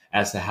setter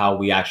as to how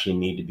we actually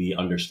need to be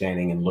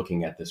understanding and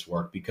looking at this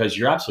work. Because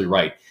you're absolutely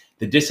right,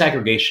 the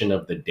disaggregation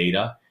of the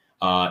data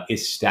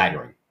is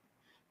staggering.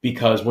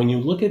 because when you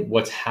look at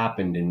what's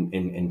happened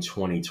in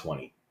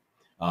 2020,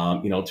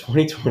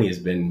 2020 has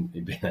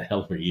been a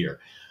hell of a year.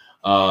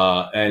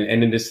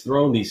 And it has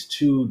thrown these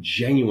two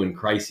genuine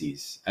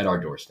crises at our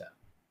doorstep.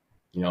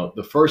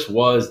 The first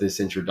was this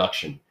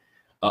introduction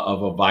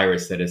of a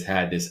virus that has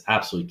had this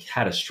absolutely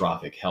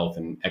catastrophic health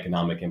and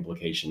economic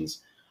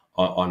implications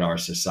on our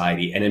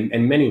society, and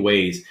in many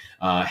ways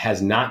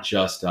has not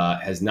just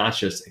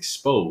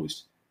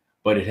exposed,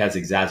 but it has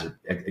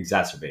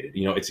exacerbated.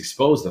 It's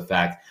exposed the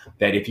fact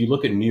that if you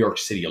look at New York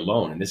City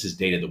alone, and this is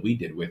data that we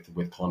did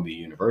with Columbia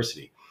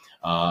University,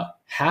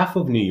 half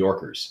of New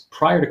Yorkers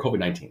prior to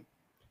COVID-19,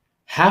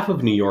 half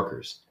of New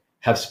Yorkers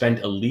have spent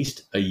at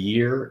least a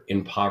year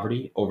in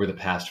poverty over the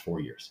past 4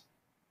 years.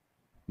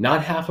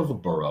 Not half of a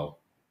borough,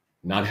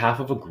 not half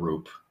of a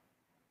group,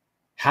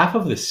 half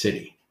of the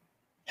city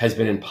has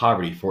been in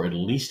poverty for at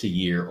least a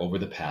year over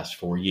the past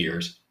 4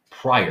 years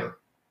prior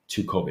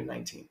to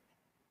COVID-19.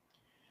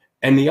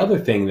 And the other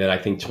thing that I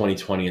think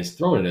 2020 has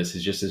thrown at us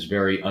is just this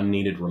very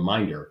unneeded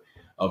reminder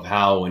of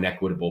how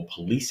inequitable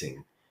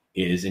policing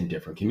is in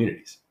different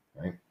communities,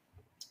 right?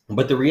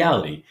 But the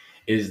reality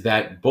is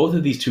that both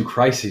of these two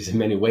crises, in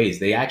many ways,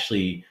 they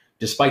actually,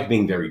 despite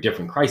being very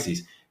different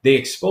crises, they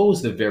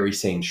expose the very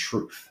same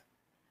truth.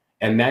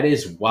 And that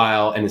is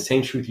and the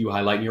same truth you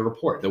highlight in your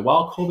report, that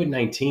while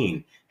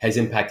COVID-19 has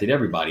impacted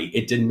everybody,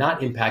 it did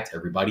not impact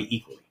everybody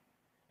equally.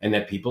 And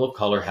that people of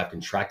color have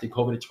contracted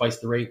COVID at twice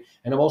the rate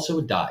and have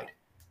also died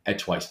at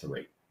twice the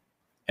rate.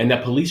 And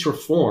that police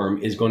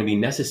reform is going to be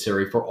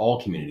necessary for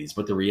all communities.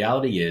 But the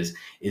reality is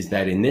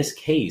that in this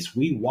case,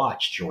 we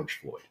watched George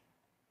Floyd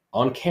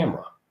on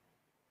camera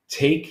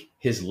take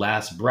his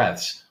last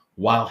breaths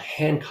while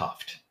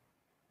handcuffed,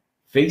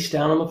 face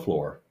down on the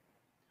floor,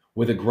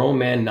 with a grown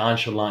man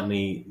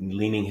nonchalantly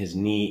leaning his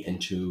knee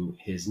into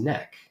his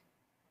neck.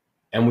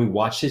 And we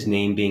watched his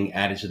name being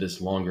added to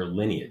this longer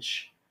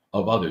lineage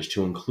of others,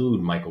 to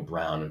include Michael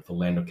Brown and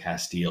Philando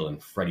Castile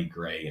and Freddie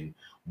Gray and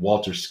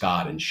Walter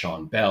Scott and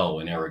Sean Bell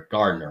and Eric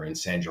Gardner and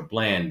Sandra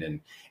Bland and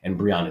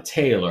Breonna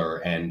Taylor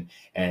and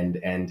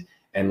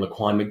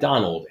Laquan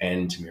McDonald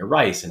and Tamir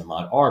Rice and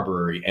Ahmaud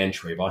Arbery and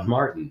Trayvon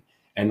Martin,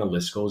 and the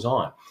list goes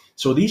on.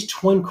 So these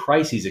twin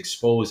crises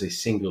expose a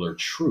singular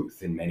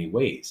truth in many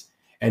ways,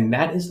 and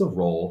that is the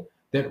role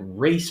that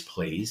race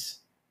plays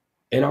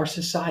in our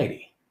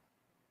society.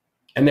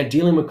 And that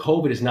dealing with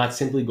COVID is not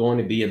simply going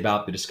to be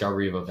about the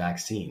discovery of a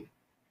vaccine.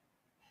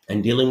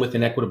 And dealing with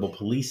inequitable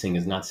policing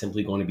is not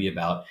simply going to be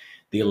about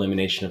the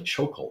elimination of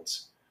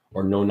chokeholds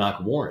or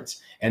no-knock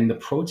warrants. And the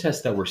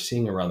protests that we're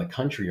seeing around the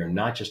country are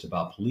not just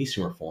about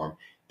policing reform,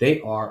 they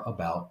are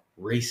about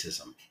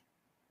racism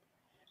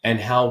and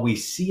how we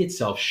see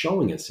itself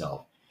showing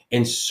itself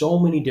in so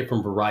many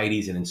different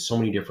varieties and in so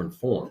many different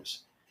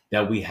forms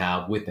that we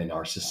have within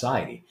our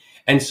society.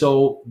 And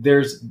so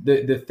there's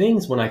the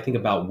things when I think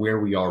about where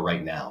we are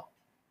right now,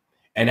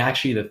 and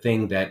actually the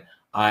thing that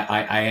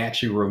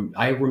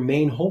I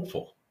remain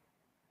hopeful.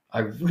 I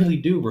really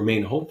do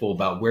remain hopeful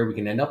about where we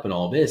can end up in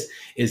all this,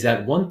 is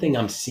that one thing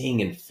I'm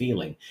seeing and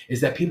feeling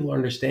is that people are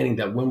understanding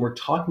that when we're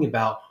talking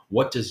about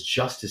what does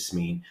justice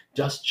mean,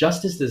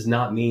 justice does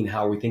not mean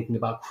how are we thinking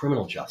about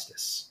criminal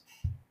justice.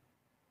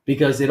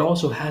 Because it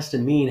also has to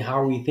mean how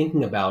are we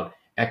thinking about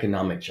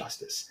economic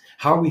justice?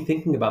 How are we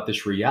thinking about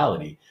this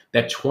reality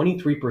that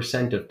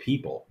 23% of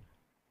people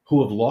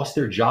who have lost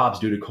their jobs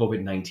due to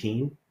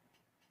COVID-19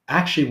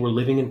 actually were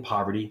living in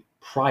poverty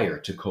prior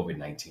to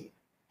COVID-19,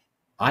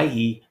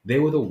 i.e., they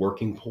were the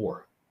working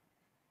poor,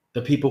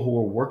 the people who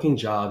were working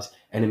jobs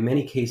and in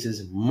many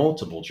cases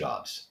multiple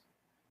jobs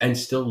and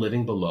still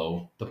living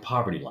below the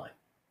poverty line.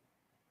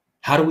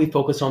 How do we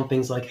focus on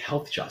things like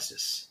health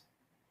justice?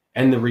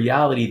 And the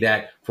reality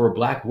that for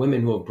Black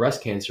women who have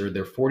breast cancer,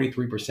 they're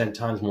 43%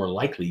 times more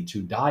likely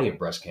to die of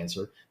breast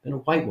cancer than a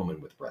white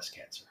woman with breast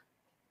cancer.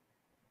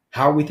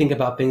 How are we thinking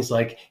about things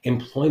like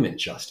employment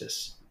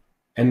justice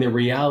and the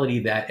reality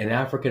that an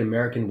African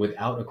American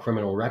without a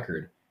criminal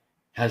record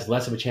has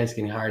less of a chance of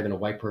getting hired than a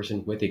white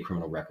person with a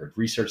criminal record?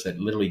 Research that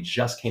literally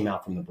just came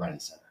out from the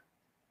Brennan Center.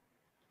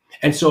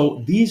 And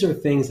so these are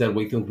things that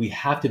we think we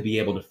have to be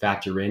able to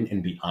factor in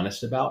and be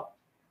honest about,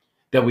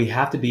 that we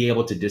have to be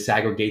able to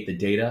disaggregate the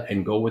data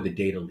and go where the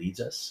data leads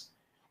us.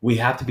 We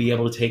have to be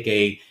able to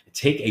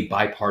take a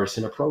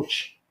bipartisan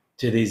approach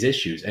to these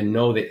issues and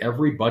know that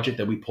every budget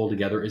that we pull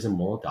together is a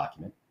moral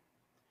document.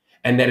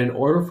 And that in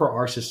order for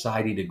our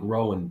society to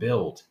grow and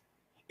build,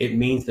 it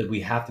means that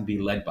we have to be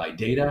led by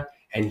data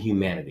and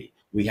humanity.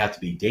 We have to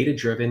be data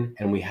driven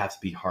and we have to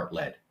be heart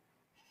led.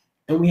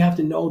 And we have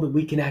to know that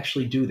we can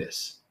actually do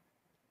this.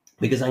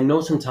 Because I know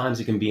sometimes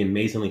it can be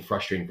amazingly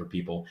frustrating for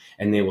people,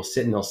 and they will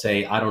sit and they'll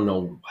say, I don't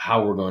know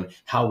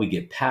how we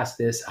get past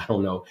this. I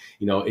don't know,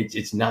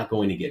 it's not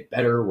going to get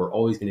better. We're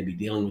always going to be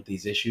dealing with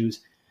these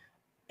issues.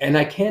 And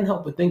I can't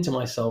help but think to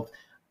myself,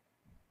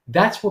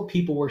 that's what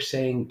people were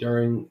saying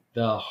during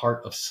the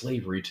heart of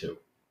slavery too.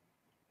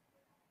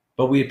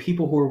 But we have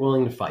people who are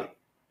willing to fight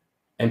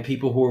and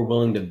people who are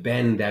willing to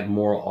bend that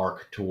moral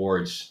arc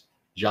towards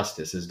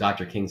justice, as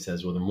Dr. King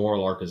says, well, the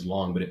moral arc is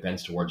long, but it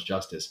bends towards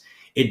justice.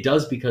 It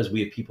does because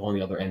we have people on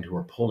the other end who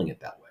are pulling it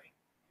that way.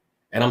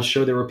 And I'm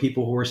sure there were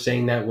people who were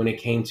saying that when it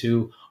came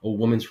to a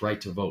woman's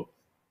right to vote.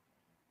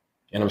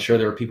 And I'm sure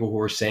there were people who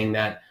were saying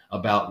that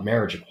about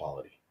marriage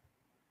equality.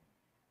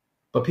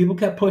 But people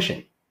kept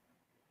pushing.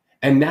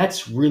 And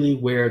that's really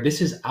where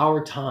this is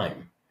our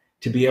time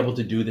to be able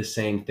to do the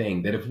same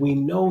thing. That if we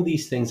know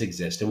these things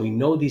exist and we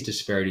know these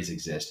disparities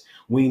exist,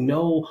 we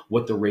know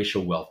what the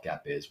racial wealth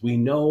gap is, we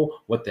know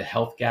what the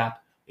health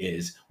gap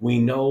is, we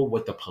know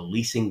what the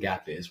policing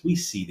gap is. We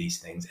see these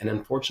things. And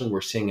unfortunately,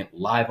 we're seeing it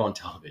live on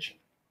television.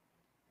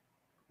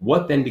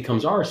 What then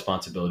becomes our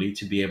responsibility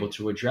to be able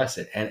to address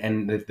it?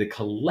 And the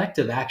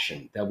collective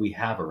action that we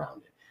have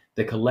around it,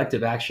 the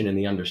collective action and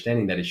the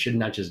understanding that it should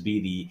not just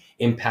be the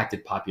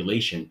impacted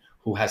population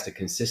who has to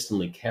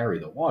consistently carry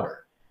the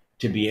water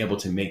to be able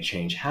to make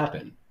change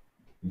happen.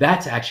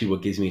 That's actually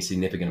what gives me a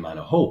significant amount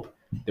of hope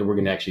that we're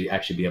going to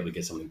actually be able to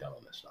get something done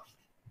on this stuff.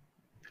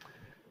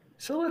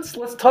 So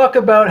let's talk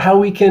about how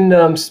we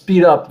can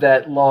speed up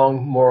that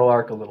long moral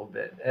arc a little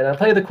bit. And I'll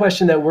tell you the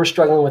question that we're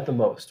struggling with the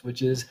most,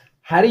 which is,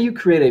 how do you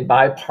create a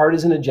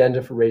bipartisan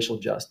agenda for racial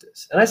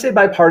justice? And I say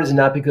bipartisan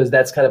not because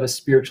that's kind of a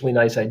spiritually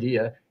nice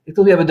idea. It's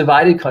because we have a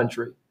divided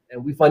country,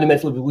 and we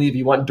fundamentally believe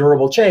you want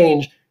durable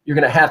change, you're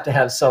going to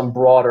have some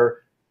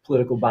broader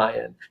political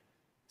buy-in.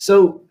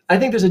 So I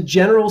think there's a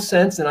general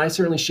sense, and I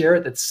certainly share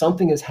it, that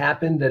something has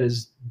happened that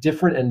is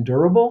different and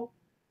durable.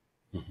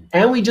 Mm-hmm.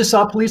 And we just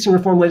saw policing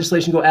reform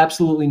legislation go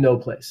absolutely no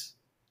place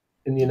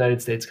in the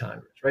United States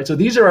Congress, right? So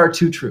these are our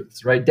two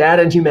truths, right?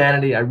 Data and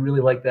humanity. I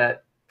really like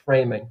that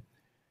framing.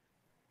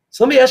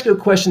 So let me ask you a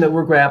question that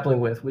we're grappling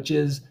with, which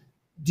is,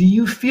 do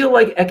you feel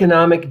like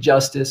economic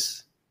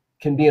justice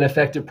can be an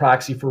effective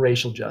proxy for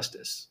racial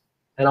justice?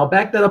 And I'll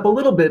back that up a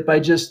little bit by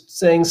just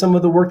saying some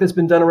of the work that's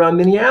been done around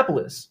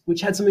Minneapolis,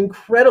 which had some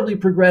incredibly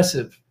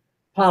progressive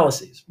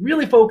policies,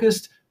 really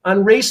focused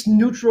on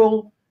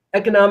race-neutral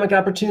economic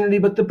opportunity.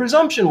 But the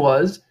presumption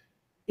was,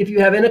 if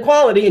you have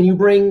inequality and you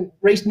bring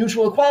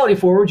race-neutral equality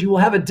forward, you will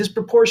have a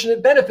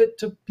disproportionate benefit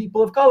to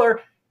people of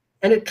color.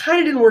 And it kind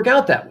of didn't work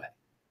out that way.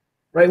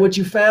 Right, what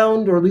you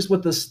found, or at least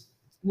what the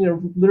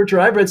literature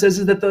I've read says,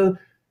 is that the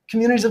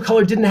communities of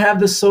color didn't have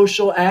the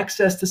social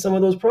access to some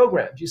of those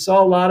programs. You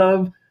saw a lot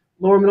of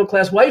lower middle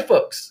class white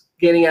folks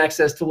gaining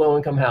access to low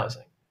income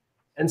housing.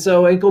 And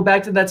so I go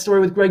back to that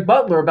story with Greg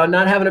Butler about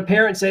not having a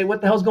parent say,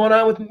 what the hell's going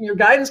on with your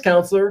guidance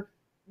counselor,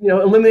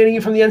 eliminating you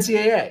from the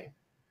NCAA.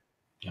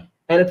 Yeah.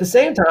 And at the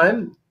same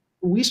time,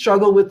 we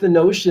struggle with the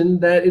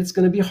notion that it's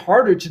going to be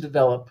harder to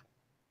develop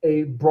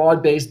a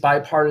broad-based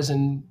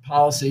bipartisan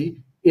policy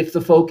if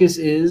the focus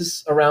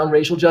is around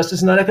racial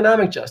justice and not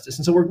economic justice.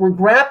 And so we're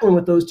grappling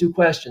with those two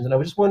questions. And I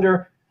would just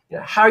wonder,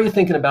 how are you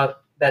thinking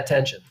about that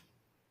tension?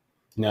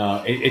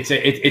 No,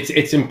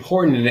 it's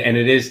important, and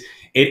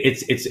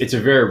it's a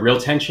very real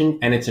tension,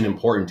 and it's an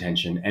important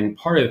tension. And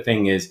part of the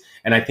thing is,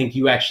 and I think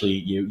you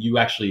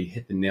actually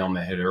hit the nail on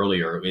the head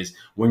earlier, is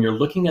when you're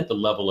looking at the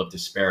level of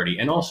disparity,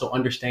 and also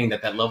understanding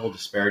that level of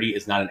disparity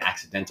is not an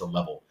accidental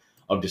level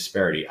of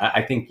disparity.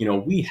 I think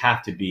we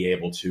have to be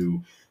able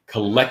to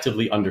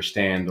collectively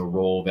understand the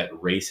role that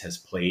race has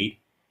played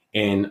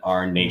in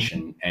our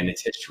nation and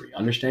its history,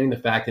 understanding the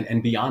fact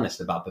and be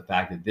honest about the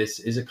fact that this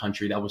is a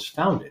country that was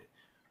founded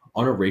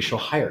on a racial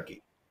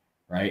hierarchy,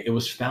 right? It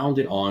was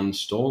founded on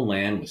stolen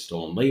land with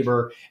stolen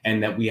labor,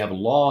 and that we have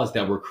laws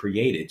that were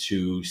created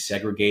to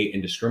segregate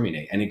and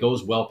discriminate. And it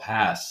goes well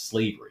past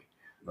slavery,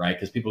 right?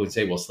 Because people would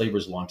say, well, slavery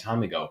was a long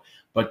time ago.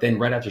 But then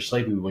right after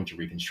slavery, we went to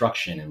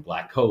Reconstruction and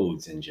Black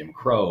codes and Jim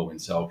Crow.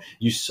 And so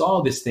you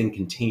saw this thing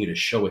continue to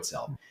show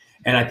itself.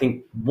 And I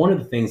think one of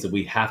the things that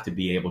we have to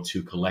be able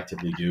to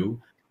collectively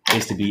do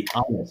is to be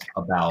honest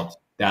about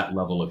that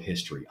level of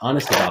history,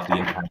 honest about the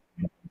impact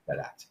of that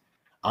act,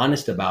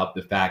 honest about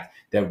the fact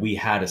that we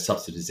had a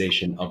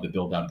subsidization of the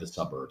build out of the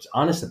suburbs,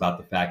 honest about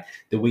the fact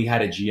that we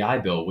had a GI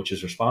Bill, which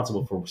is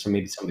responsible for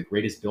maybe some of the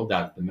greatest build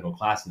out of the middle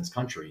class in this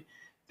country,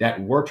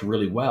 that worked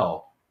really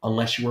well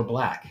unless you were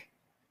Black,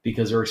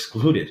 because they're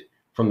excluded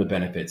from the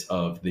benefits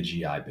of the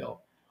GI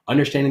Bill.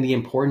 Understanding the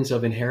importance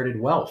of inherited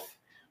wealth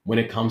when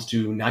it comes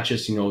to not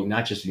just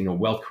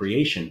wealth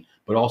creation,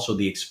 but also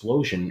the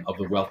explosion of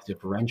the wealth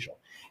differential.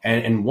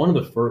 And one of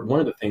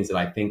the things that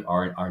I think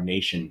our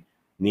nation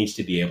needs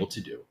to be able to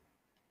do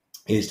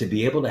is to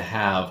be able to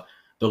have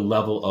the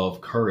level of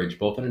courage,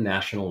 both at a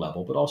national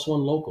level, but also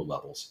on local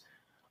levels,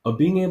 of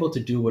being able to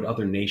do what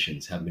other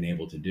nations have been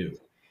able to do.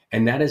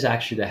 And that is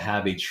actually to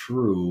have a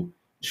true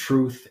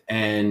truth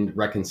and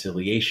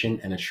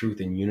reconciliation and a truth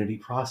and unity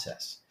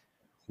process,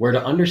 where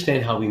to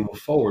understand how we move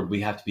forward, we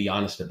have to be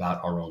honest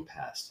about our own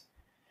past.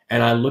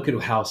 And I look at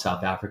how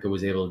South Africa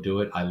was able to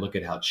do it. I look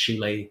at how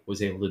Chile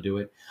was able to do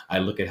it. I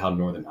look at how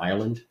Northern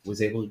Ireland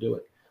was able to do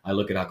it. I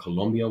look at how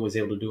Colombia was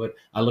able to do it.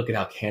 I look at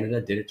how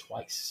Canada did it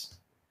twice.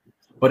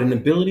 But an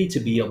ability to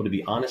be able to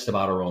be honest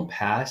about our own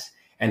past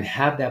and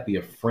have that be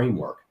a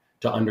framework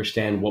to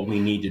understand what we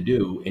need to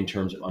do in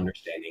terms of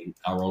understanding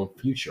our own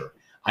future,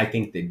 I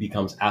think that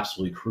becomes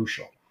absolutely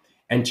crucial.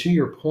 And to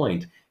your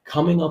point,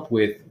 coming up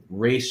with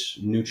race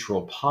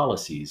neutral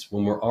policies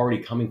when we're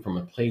already coming from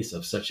a place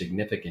of such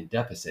significant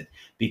deficit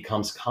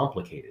becomes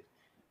complicated,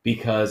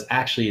 because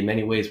actually in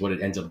many ways what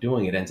it ends up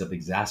doing, it ends up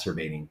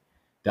exacerbating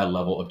that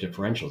level of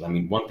differentials. I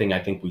mean, one thing I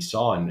think we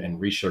saw and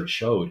research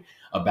showed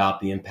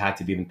about the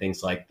impact of even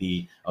things like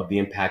the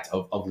impact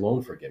of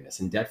loan forgiveness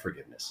and debt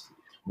forgiveness,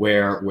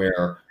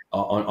 where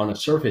on a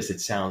surface it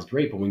sounds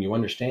great, but when you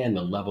understand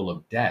the level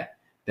of debt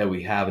that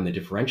we have and the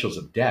differentials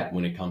of debt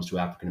when it comes to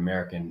African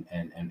American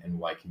and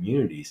white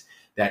communities,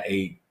 that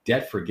a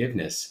debt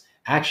forgiveness,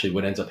 actually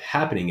what ends up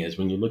happening is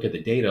when you look at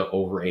the data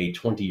over a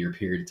 20-year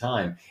period of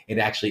time, it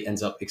actually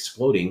ends up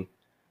exploding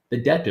the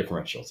debt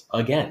differentials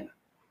again.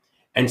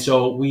 And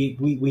so we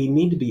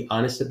need to be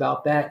honest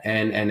about that.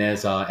 And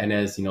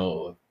as you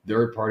know,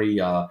 third party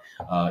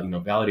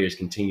validators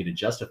continue to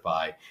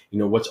justify,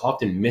 what's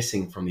often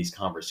missing from these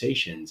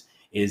conversations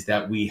is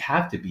that we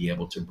have to be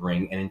able to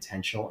bring an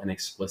intentional and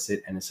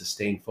explicit and a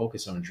sustained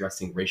focus on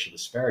addressing racial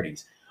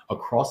disparities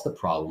across the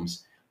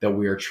problems that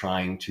we are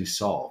trying to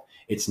solve.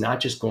 It's not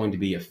just going to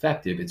be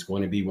effective, it's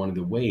going to be one of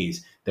the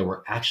ways that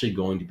we're actually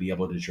going to be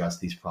able to address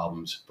these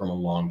problems for a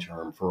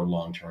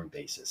long-term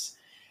basis.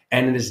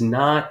 And it's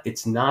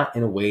not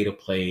in a way to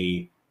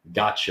play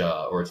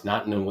gotcha, or it's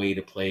not in a way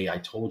to play I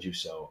told you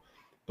so.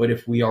 But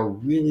if we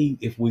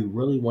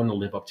really want to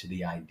live up to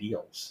the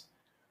ideals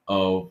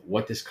of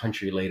what this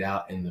country laid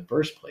out in the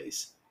first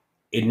place,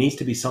 it needs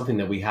to be something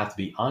that we have to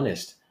be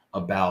honest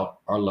about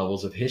our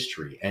levels of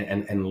history.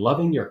 And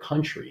loving your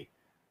country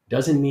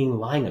doesn't mean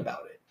lying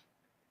about it.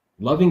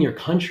 Loving your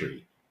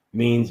country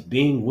means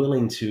being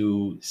willing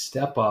to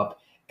step up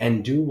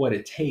and do what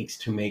it takes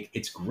to make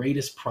its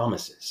greatest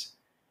promises,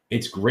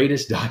 its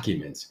greatest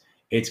documents,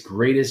 its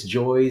greatest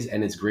joys,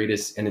 and its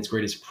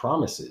greatest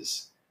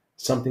promises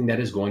something that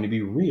is going to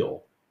be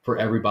real for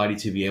everybody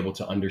to be able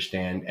to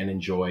understand and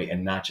enjoy,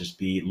 and not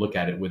just look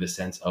at it with a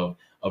sense of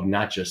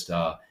not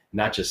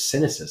just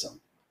cynicism,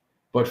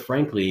 but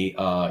frankly,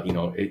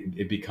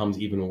 it becomes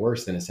even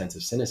worse than a sense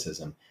of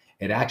cynicism.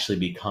 It actually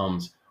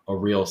becomes a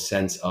real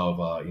sense of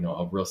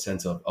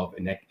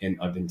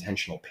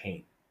intentional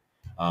pain,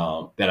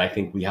 that I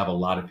think we have a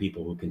lot of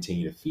people who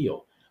continue to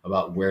feel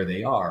about where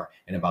they are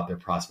and about their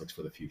prospects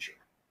for the future.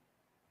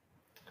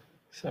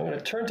 So I'm going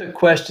to turn to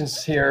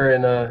questions here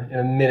in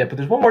a minute, but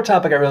there's one more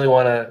topic I really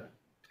want to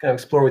kind of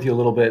explore with you a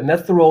little bit, and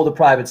that's the role of the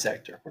private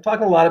sector. We're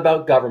talking a lot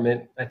about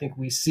government. I think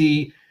we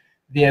see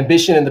the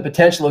ambition and the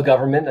potential of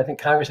government. I think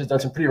Congress has done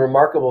some pretty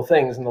remarkable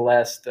things in the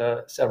last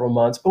several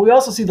months, but we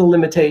also see the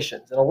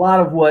limitations. And a lot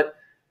of what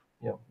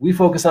we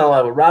focus on, a lot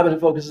of what Robin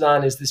focuses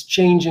on, is this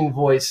changing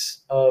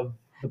voice of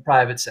the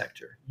private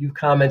sector. You've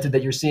commented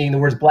that you're seeing the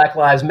words Black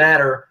Lives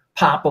Matter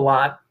pop a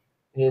lot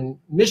in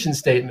mission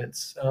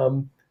statements.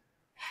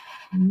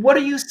 What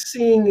are you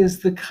seeing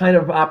is the kind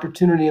of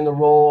opportunity in the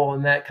role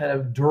and that kind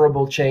of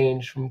durable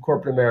change from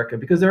corporate America?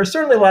 Because there are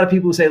certainly a lot of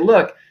people who say,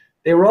 look,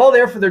 they were all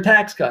there for their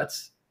tax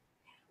cuts.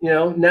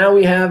 Now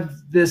we have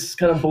this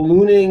kind of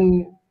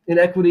ballooning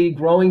inequity,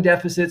 growing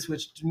deficits,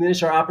 which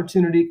diminish our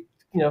opportunity,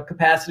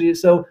 capacity.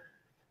 So,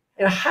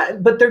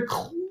 but they're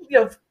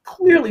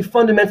clearly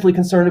fundamentally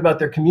concerned about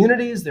their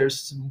communities. There's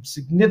some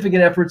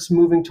significant efforts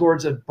moving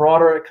towards a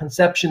broader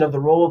conception of the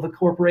role of the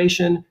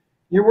corporation.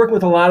 You're working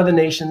with a lot of the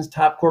nation's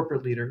top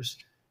corporate leaders.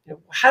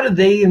 How do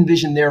they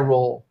envision their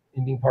role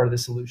in being part of the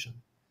solution?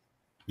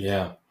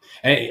 Yeah,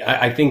 and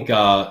I think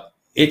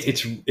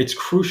it's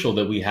crucial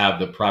that we have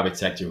the private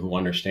sector who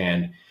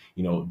understand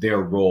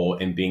their role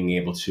in being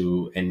able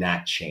to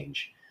enact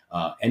change,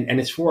 and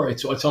it's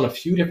on a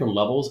few different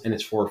levels, and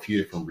it's for a few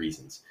different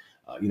reasons.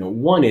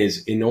 One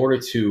is, in order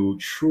to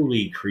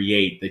truly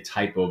create the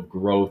type of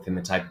growth and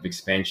the type of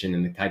expansion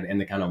and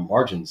the kind of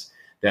margins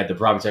that the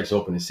private sector is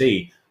hoping to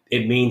see,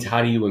 it means,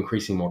 how do you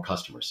increasing more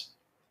customers?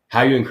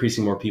 How are you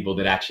increasing more people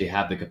that actually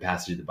have the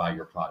capacity to buy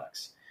your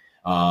products?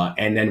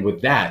 And then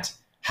with that,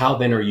 how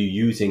then are you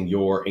using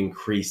your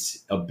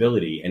increased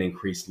ability and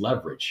increased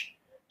leverage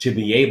to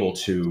be able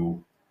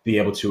to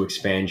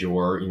expand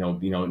your,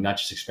 not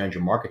just expand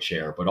your market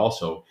share, but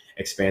also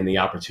expand the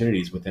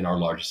opportunities within our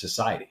larger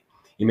society?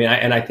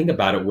 I think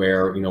about it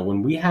where,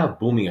 when we have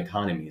booming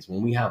economies,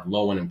 when we have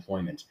low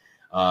unemployment,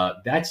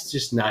 that's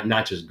just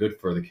not just good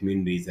for the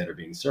communities that are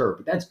being served,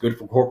 but that's good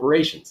for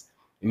corporations.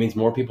 It means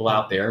more people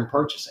out there and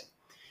purchasing.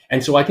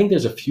 And so I think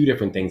there's a few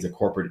different things that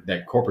corporate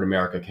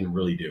America can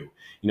really do.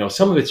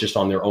 Some of it's just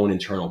on their own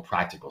internal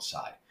practical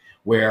side,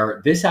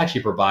 where this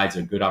actually provides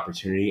a good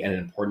opportunity and an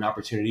important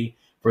opportunity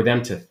for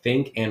them to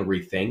think and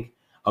rethink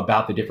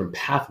about the different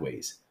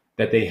pathways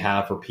that they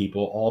have for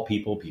all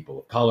people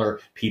of color,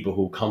 people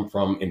who come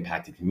from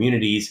impacted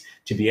communities,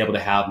 to be able to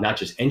have not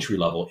just entry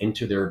level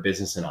into their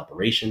business and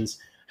operations.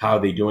 How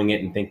are they doing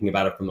it, and thinking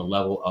about it from the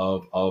level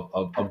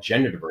of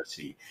gender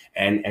diversity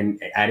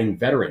and adding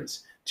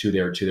veterans to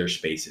their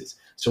spaces.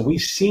 So we've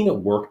seen it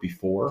work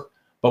before,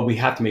 but we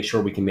have to make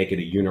sure we can make it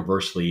a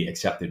universally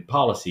accepted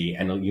policy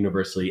and a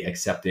universally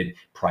accepted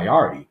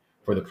priority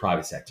for the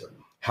private sector.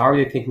 How are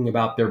they thinking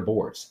about their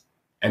boards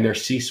and their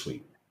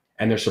C-suite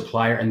and their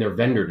supplier and their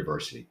vendor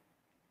diversity?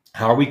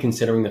 How are we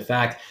considering the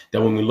fact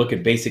that when we look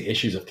at basic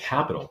issues of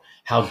capital,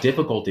 how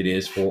difficult it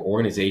is for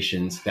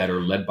organizations that are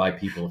led by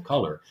people of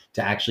color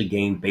to actually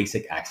gain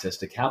basic access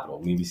to capital?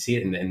 I mean, we see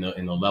it in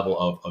the level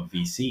of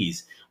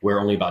VCs, where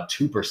only about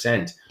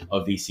 2%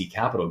 of VC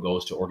capital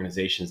goes to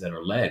organizations that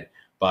are led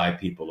by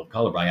people of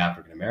color, by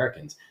African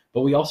Americans.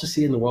 But we also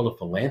see it in the world of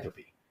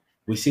philanthropy.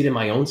 We see it in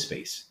my own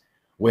space,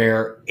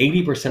 where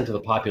 80% of the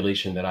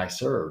population that I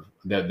serve,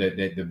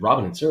 that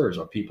Robin serves,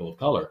 are people of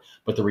color.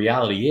 But the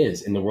reality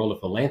is, in the world of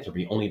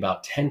philanthropy, only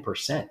about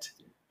 10%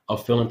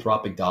 of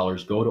philanthropic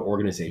dollars go to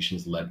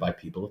organizations led by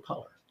people of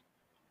color.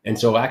 And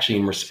so, actually,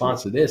 in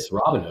response to this,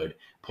 Robinhood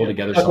pulled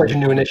together Talk about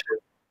something. your new initiative.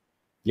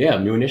 Yeah,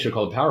 new initiative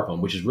called Power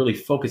Fund, which is really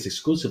focused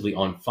exclusively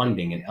on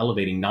funding and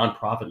elevating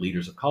nonprofit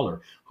leaders of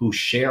color who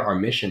share our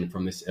mission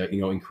from this,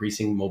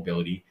 increasing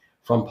mobility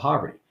from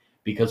poverty.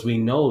 Because we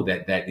know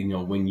that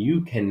when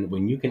you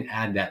can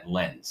add that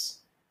lens,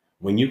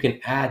 when you can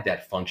add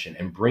that function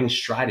and bring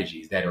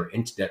strategies that are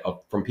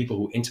from people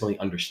who intimately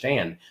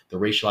understand the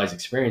racialized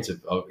experience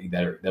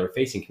that are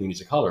facing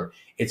communities of color,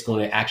 it's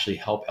going to actually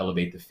help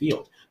elevate the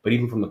field. But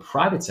even from the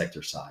private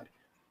sector side,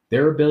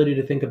 their ability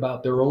to think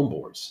about their own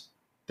boards,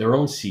 their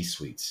own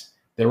C-suites,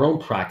 their own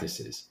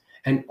practices,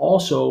 and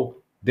also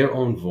their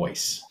own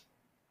voice.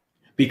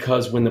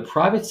 Because when the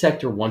private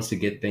sector wants to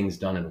get things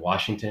done in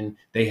Washington,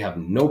 they have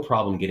no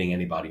problem getting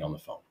anybody on the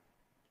phone.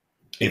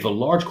 If a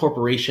large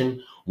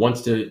corporation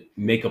wants to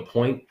make a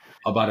point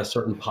about a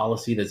certain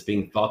policy that's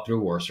being thought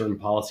through, or a certain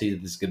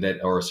policy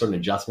or a certain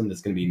adjustment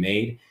that's going to be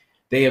made,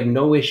 they have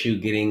no issue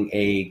getting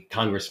a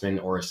congressman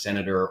or a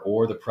senator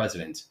or the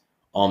president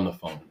on the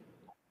phone.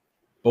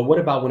 But what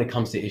about when it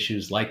comes to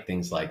issues like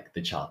things like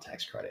the child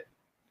tax credit?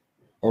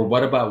 Or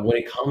what about when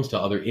it comes to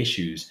other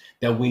issues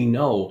that we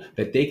know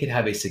that they could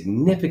have a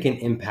significant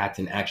impact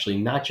in actually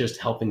not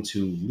just helping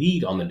to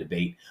lead on the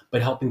debate,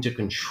 but helping to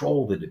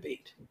control the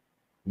debate?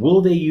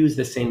 Will they use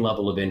the same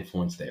level of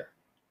influence there?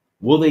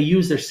 Will they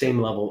use their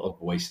same level of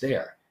voice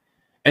there?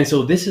 And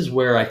so this is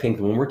where I think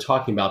when we're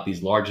talking about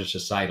these larger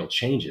societal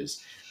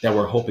changes that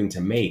we're hoping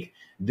to make,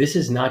 this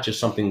is not just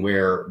something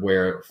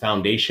where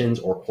foundations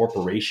or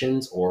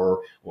corporations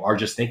or are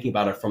just thinking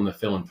about it from the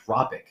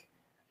philanthropic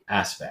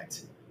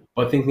aspect,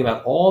 but thinking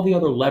about all the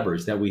other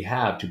levers that we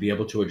have to be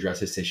able to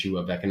address this issue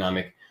of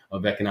economic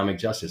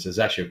justice. There's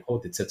actually a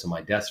quote that sits on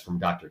my desk from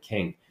Dr.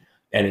 King,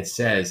 and it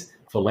says,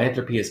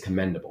 "Philanthropy is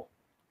commendable,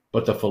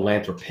 but the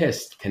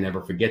philanthropist can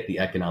never forget the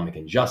economic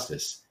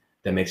injustice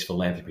that makes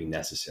philanthropy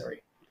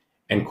necessary."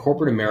 And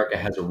corporate America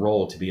has a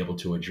role to be able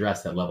to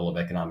address that level of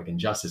economic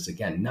injustice,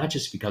 again, not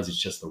just because it's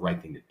just the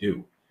right thing to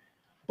do,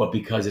 but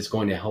because it's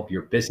going to help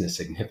your business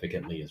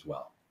significantly as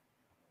well.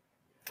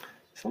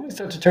 So let me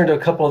start to turn to a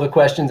couple of the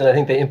questions, and I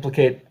think they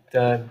implicate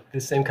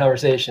this same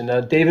conversation.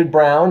 David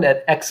Brown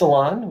at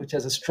Exelon, which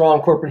has a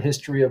strong corporate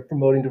history of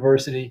promoting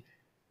diversity,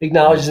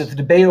 acknowledges that the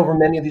debate over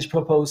many of these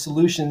proposed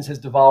solutions has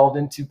devolved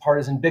into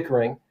partisan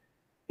bickering.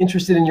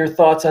 Interested in your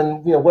thoughts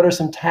on, what are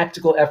some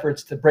tactical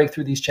efforts to break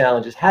through these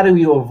challenges? How do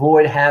you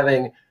avoid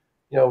having,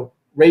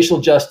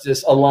 racial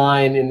justice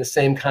align in the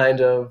same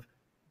kind of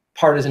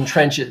partisan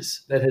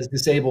trenches that has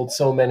disabled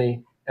so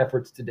many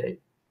efforts to date?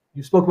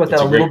 You spoke about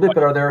that a little bit,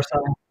 but are there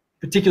some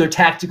particular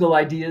tactical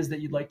ideas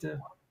that you'd like to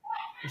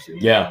pursue?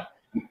 Yeah.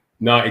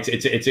 No,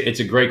 it's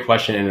a great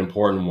question and an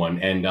important one,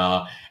 and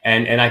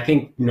I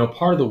think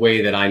part of the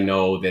way that I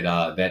know that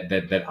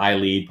I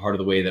lead, part of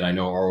the way that I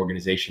know our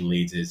organization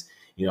leads is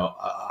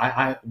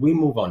we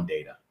move on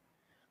data.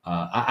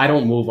 I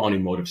don't move on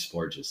emotive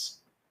splurges,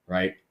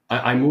 right?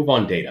 I move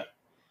on data,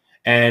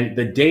 and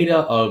the data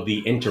of the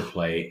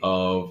interplay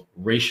of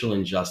racial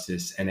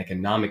injustice and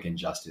economic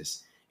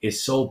injustice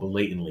is so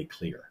blatantly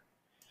clear.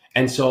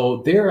 And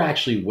so there are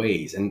actually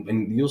ways,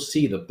 and you'll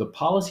see the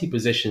policy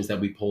positions that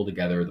we pull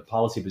together, the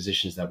policy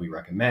positions that we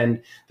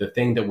recommend, the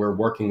thing that we're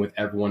working with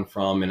everyone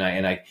from, and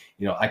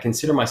I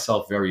consider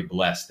myself very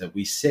blessed that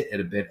we sit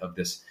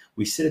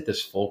at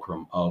this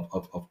fulcrum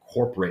of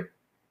corporate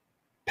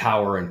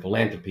power and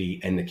philanthropy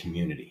and the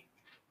community.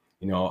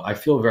 I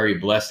feel very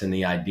blessed in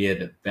the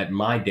idea that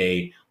my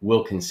day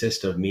will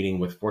consist of meeting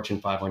with Fortune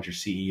 500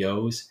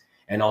 CEOs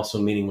and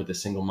also meeting with a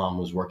single mom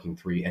who's working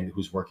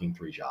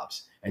three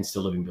jobs and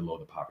still living below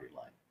the poverty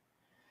line.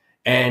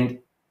 And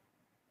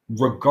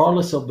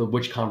regardless of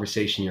which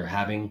conversation you're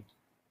having,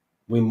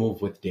 we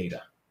move with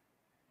data.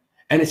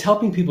 And it's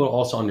helping people to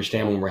also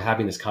understand when we're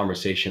having this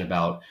conversation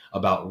about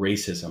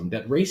racism,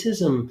 that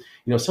racism,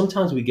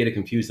 sometimes we get it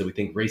confused that we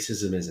think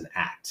racism is an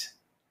act,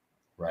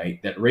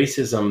 right? That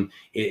racism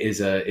is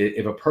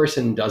if a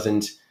person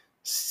doesn't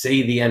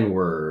say the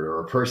N-word, or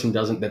a person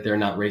that they're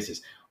not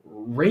racist.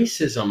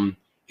 Racism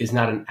is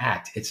not an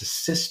act, it's a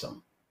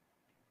system.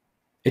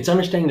 It's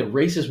understanding that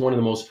race is one of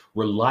the most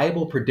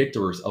reliable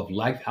predictors of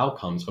life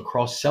outcomes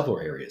across several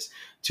areas,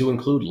 to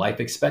include life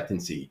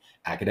expectancy,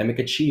 academic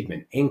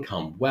achievement,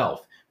 income,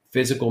 wealth,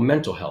 physical,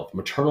 mental health,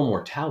 maternal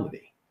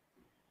mortality.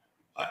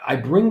 I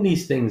bring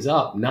these things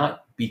up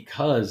not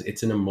because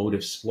it's an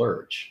emotive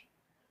splurge,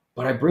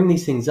 but I bring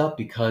these things up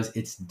because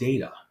it's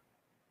data.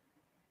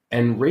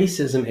 And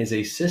racism is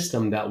a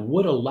system that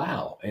would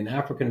allow an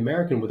African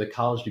American with a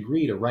college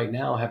degree to right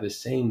now have the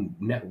same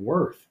net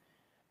worth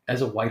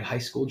as a white high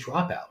school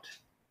dropout.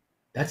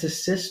 That's a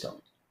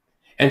system.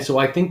 And so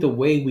I think the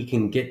way we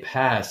can get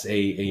past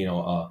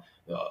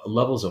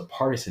levels of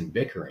partisan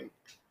bickering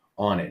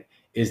on it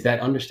is that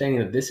understanding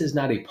that this is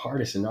not a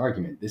partisan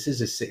argument. This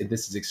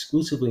is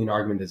exclusively an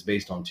argument that's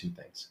based on two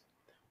things.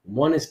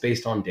 One is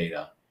based on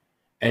data,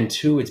 and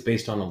two, it's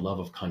based on a love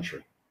of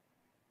country.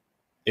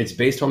 It's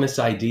based on this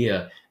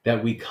idea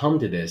that we come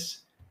to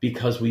this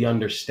because we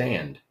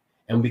understand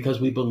and because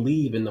we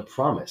believe in the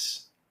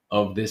promise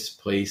of this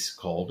place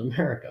called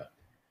America.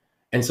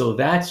 And so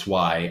that's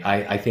why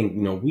I think,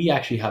 we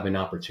actually have an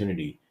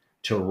opportunity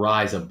to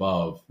rise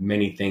above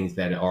many things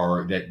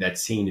that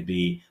seem to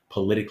be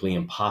politically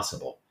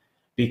impossible,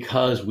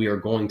 because we are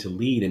going to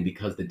lead and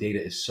because the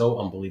data is so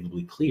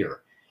unbelievably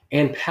clear,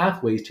 and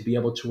pathways to be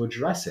able to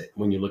address it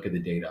when you look at the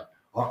data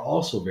are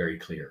also very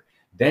clear.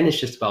 Then it's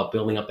just about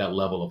building up that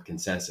level of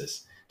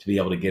consensus to be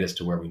able to get us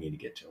to where we need to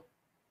get to.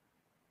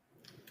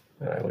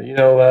 All right.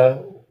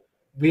 Well,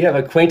 we have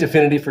a quaint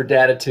affinity for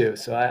data too.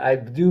 So I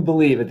do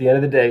believe at the end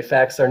of the day,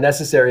 facts are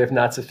necessary if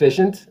not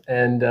sufficient.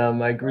 And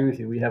I agree with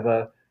you. We have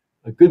a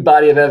good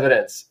body of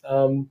evidence.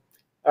 All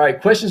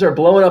right. Questions are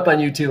blowing up on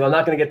YouTube. I'm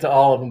not going to get to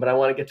all of them, but I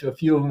want to get to a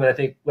few of them. And I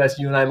think, Wes,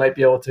 you and I might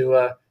be able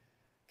to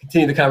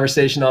continue the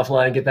conversation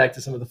offline and get back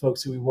to some of the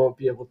folks who we won't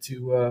be able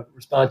to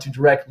respond to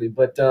directly.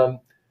 But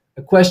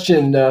a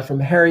question from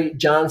Harry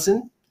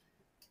Johnson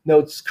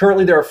notes,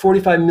 currently there are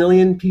 45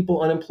 million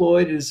people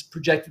unemployed. It is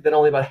projected that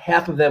only about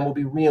half of them will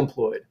be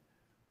reemployed.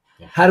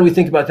 How do we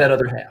think about that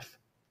other half?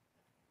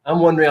 I'm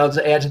wondering, I'll just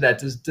add to that,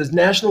 does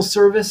national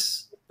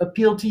service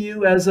appeal to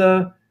you as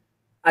a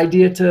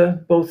idea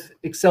to both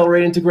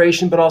accelerate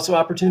integration but also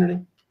opportunity?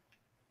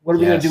 What are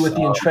we going to do with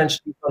the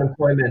entrenched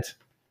unemployment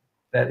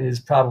that is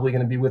probably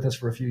going to be with us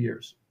for a few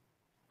years?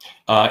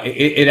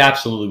 It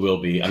absolutely will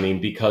be. I mean,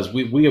 because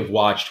we've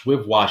watched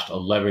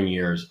 11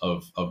 years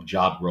of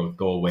job growth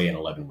go away in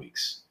 11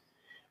 weeks.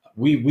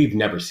 We've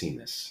never seen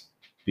this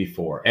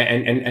before.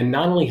 And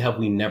not only have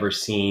we never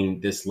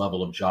seen this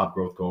level of job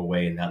growth go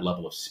away in that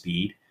level of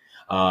speed,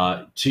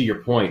 to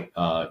your point,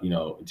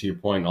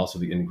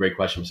 also, and great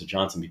question, Mr.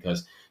 Johnson,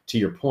 because to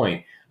your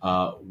point,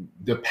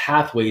 the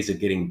pathways of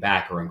getting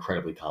back are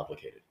incredibly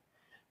complicated.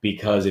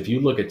 Because if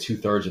you look at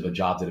 2/3 of the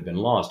jobs that have been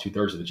lost,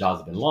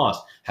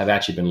 have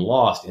actually been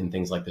lost in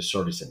things like the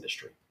service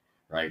industry,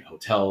 right?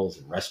 Hotels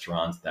and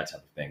restaurants, that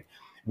type of thing.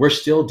 We're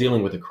still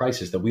dealing with a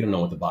crisis that we don't know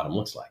what the bottom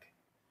looks like.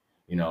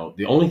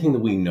 The only thing that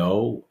we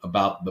know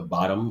about the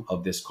bottom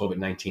of this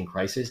COVID-19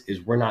 crisis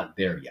is we're not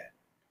there yet.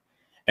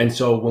 And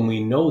so when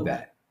we know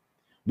that,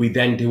 we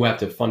then do have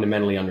to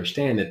fundamentally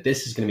understand that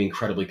this is going to be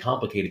incredibly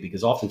complicated,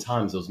 because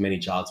oftentimes those many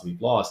jobs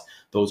we've lost,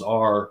 those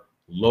are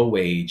low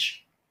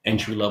wage,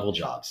 entry-level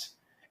jobs.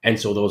 And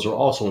so those are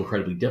also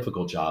incredibly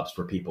difficult jobs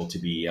for people to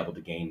be able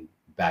to gain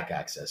back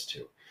access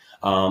to.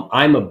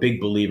 I'm a big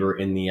believer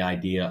in the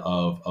idea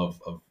of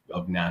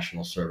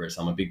national service.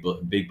 I'm a big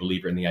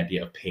believer in the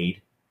idea of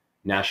paid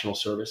national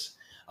service.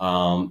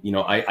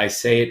 I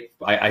say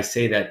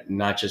that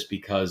not just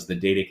because the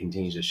data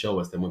continues to show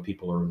us that when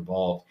people are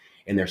involved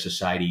in their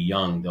society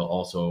young, they'll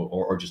also,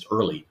 or just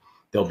early,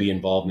 they'll be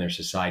involved in their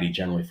society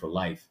generally for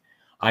life.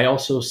 I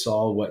also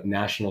saw what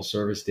national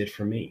service did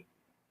for me.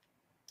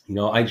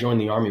 I joined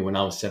the Army when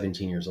I was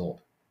 17 years old.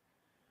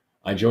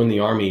 I joined the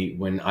Army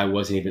when I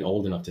wasn't even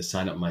old enough to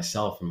sign up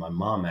myself, and my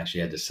mom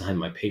actually had to sign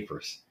my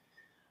papers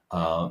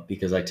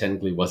because I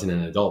technically wasn't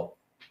an adult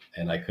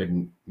and I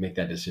couldn't make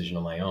that decision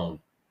on my own.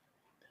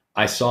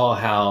 I saw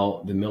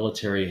how the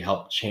military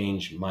helped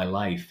change my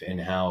life, and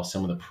how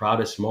some of the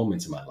proudest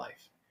moments in my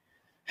life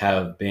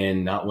have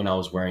been not when I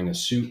was wearing a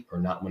suit or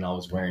not when I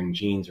was wearing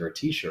jeans or a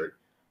t-shirt,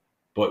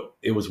 but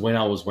it was when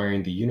I was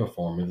wearing the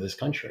uniform of this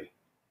country.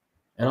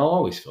 And I'll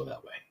always feel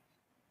that way.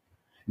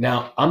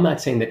 Now, I'm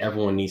not saying that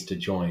everyone needs to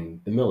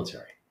join the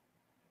military.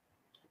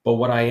 But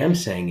what I am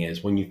saying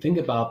is, when you think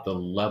about the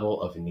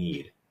level of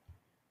need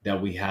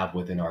that we have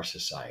within our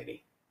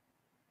society,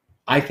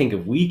 I think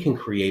if we can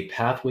create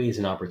pathways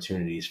and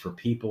opportunities for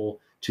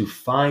people to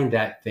find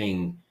that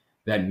thing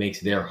that makes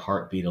their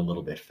heart beat a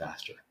little bit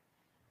faster,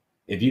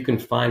 if you can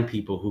find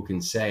people who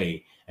can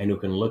say and who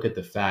can look at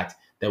the fact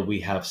that we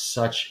have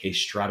such a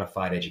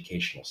stratified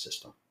educational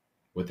system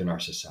within our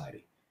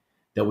society,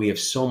 that we have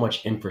so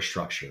much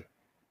infrastructure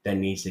that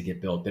needs to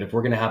get built, that if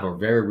we're going to have a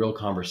very real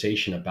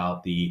conversation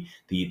about the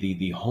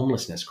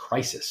homelessness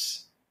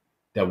crisis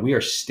that we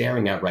are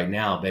staring at right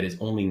now, that is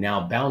only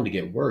now bound to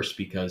get worse,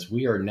 because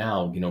we are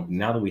now,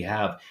 now that we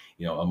have,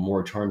 a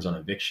moratoriums on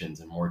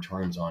evictions and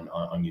moratoriums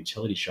on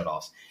utility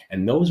shutoffs,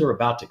 and those are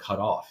about to cut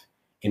off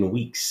in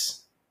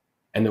weeks.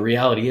 And the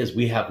reality is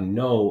we have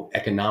no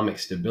economic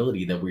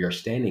stability that we are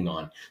standing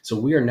on. So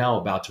we are now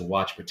about to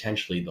watch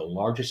potentially the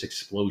largest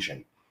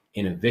explosion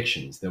in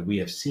evictions that we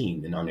have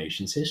seen in our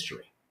nation's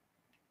history.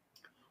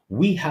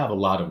 We have a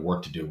lot of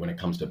work to do when it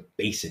comes to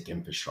basic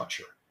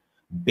infrastructure,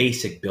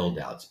 basic build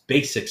outs,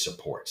 basic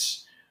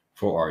supports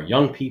for our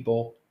young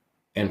people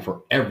and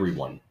for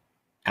everyone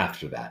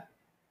after that.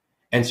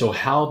 And so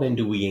how then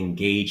do we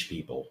engage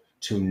people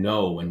to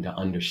know and to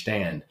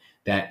understand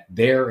that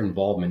their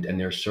involvement and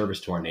their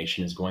service to our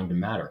nation is going to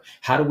matter?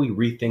 How do we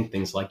rethink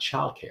things like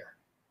childcare?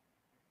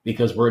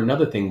 Because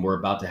another thing we're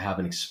about to have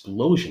an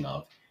explosion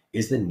of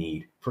is the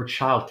need for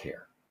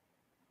childcare.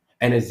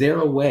 And is there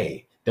a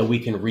way that we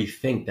can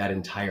rethink that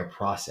entire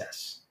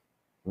process?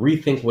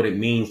 Rethink what it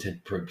means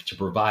to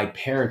provide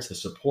parents the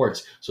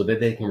supports so that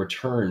they can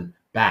return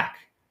back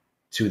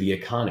to the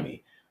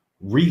economy.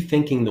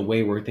 Rethinking the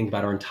way we're thinking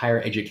about our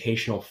entire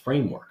educational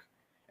framework.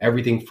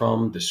 Everything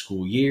from the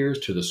school years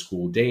to the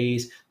school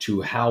days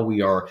to how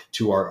we are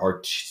to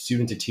our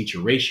student to teacher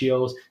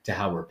ratios to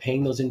how we're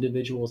paying those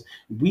individuals.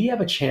 We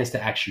have a chance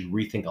to actually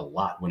rethink a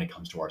lot when it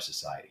comes to our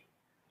society.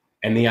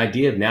 And the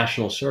idea of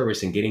national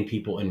service and getting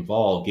people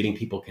involved, getting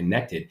people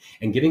connected,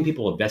 and giving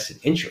people a vested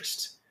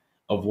interest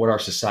of what our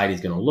society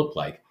is going to look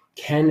like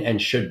can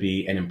and should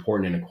be an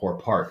important and a core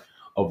part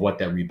of what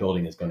that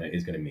rebuilding is going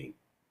to mean.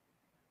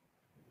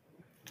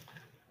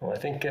 Well, I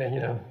think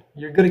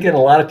you're good at getting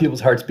a lot of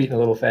people's hearts beating a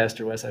little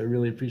faster, Wes. I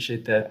really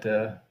appreciate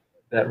that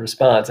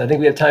response. I think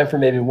we have time for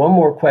maybe one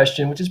more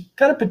question, which is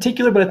kind of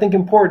particular, but I think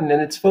important,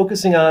 and it's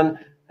focusing on,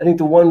 I think,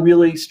 the one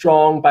really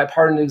strong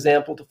bipartisan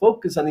example to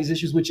focus on these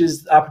issues, which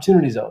is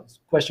opportunity zones.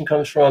 The question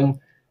comes from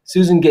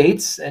Susan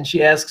Gates, and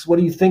she asks, what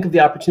do you think of the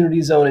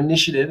Opportunity Zone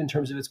initiative in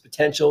terms of its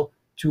potential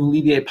to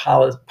alleviate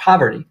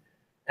poverty,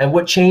 and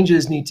what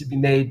changes need to be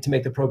made to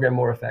make the program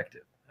more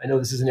effective? I know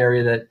this is an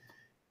area that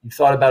you've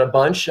thought about a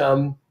bunch.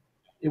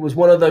 It was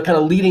one of the kind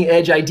of leading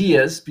edge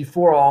ideas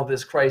before all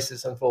this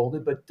crisis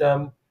unfolded, but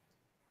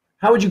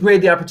how would you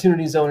grade the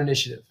Opportunity Zone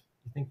initiative?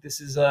 You think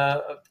this is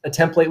a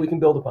template we can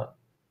build upon?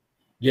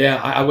 Yeah,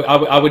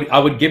 I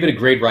would give it a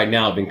grade right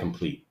now of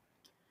incomplete,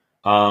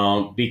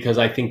 because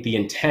I think the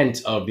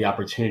intent of the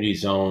opportunity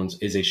zones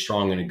is a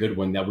strong and a good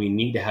one, that we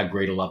need to have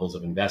greater levels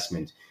of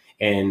investment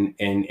in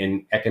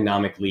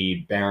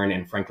economically barren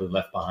and frankly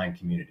left behind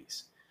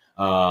communities.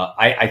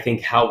 I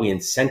think how we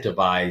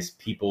incentivize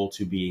people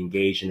to be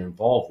engaged and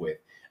involved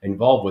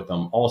with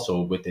them,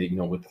 also with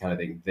with kind of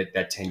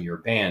that 10-year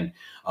ban,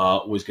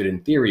 was good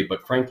in theory,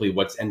 but frankly,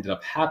 what's ended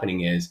up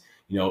happening is,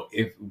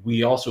 if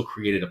we also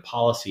created a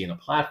policy and a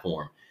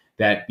platform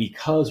that,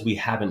 because we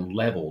haven't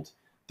leveled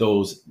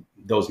those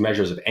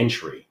measures of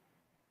entry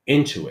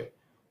into it,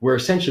 we're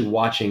essentially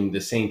watching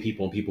the same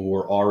people and people who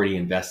are already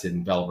invested in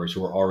developers,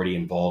 who are already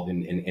involved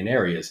in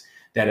areas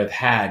that have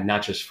had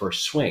not just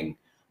first swing,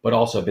 but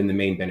also have been the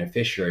main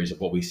beneficiaries of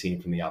what we've seen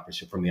from the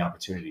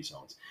opportunity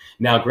zones.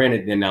 Now,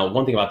 granted,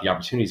 one thing about the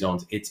opportunity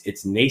zones,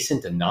 it's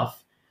nascent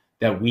enough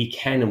that we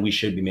can and we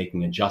should be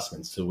making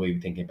adjustments to the way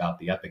we think about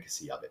the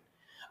efficacy of it.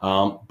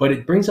 But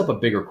it brings up a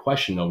bigger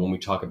question, though, when we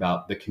talk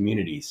about the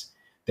communities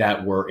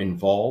that were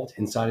involved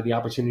inside of the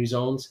opportunity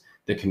zones,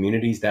 the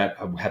communities that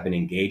have been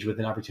engaged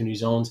within opportunity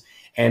zones,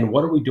 and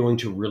what are we doing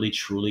to really,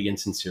 truly, and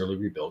sincerely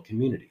rebuild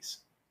communities?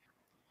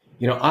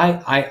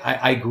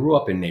 I grew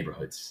up in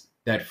neighborhoods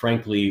that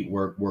frankly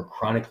were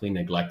chronically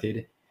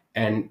neglected.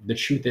 And the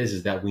truth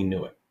is that we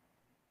knew it.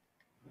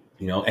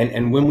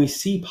 And when we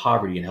see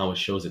poverty and how it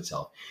shows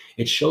itself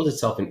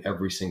in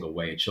every single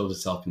way. It shows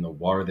itself in the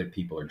water that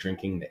people are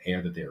drinking, the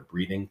air that they are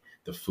breathing,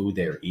 the food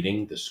they are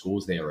eating, the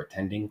schools they are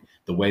attending,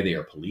 the way they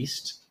are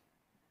policed.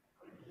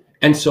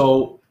 And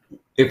so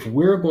if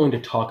we're going to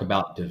talk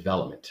about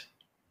development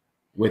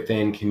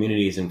within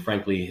communities, and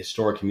frankly,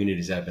 historic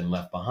communities that have been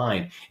left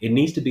behind, it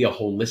needs to be a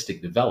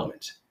holistic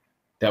development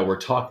that we're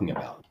talking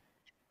about.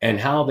 And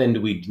how then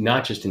do we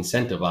not just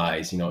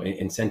incentivize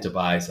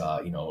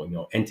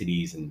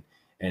entities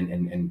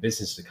and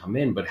business to come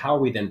in, but how are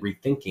we then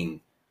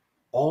rethinking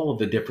all of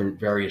the different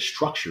various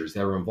structures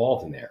that are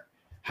involved in there?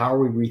 How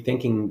are we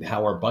rethinking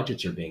how our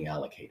budgets are being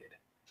allocated?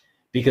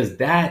 Because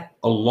that,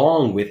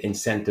 along with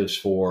incentives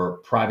for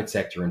private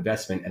sector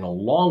investment and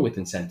along with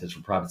incentives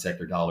for private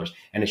sector dollars,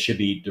 and it should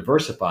be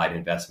diversified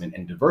investment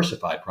and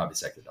diversified private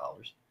sector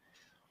dollars,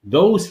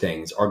 those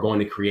things are going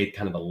to create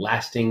kind of a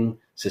lasting,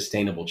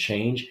 sustainable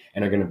change,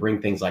 and are going to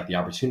bring things like the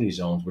opportunity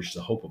zones, which is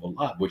a hope of a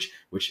lot, which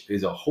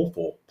is a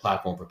hopeful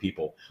platform for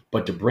people.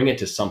 But to bring it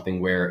to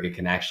something where it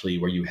can actually,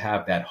 where you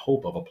have that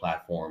hope of a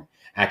platform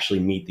actually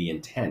meet the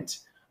intent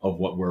of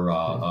what we're,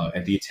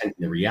 the intent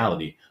and the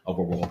reality of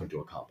what we're hoping to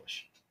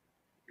accomplish.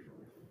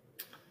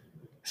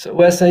 So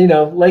Wes,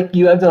 like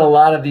you, I've done a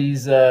lot of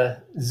these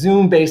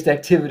Zoom-based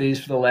activities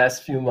for the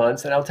last few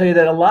months, and I'll tell you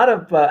that a lot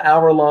of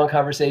hour-long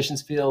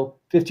conversations feel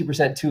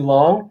 50% too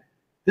long.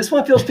 This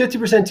one feels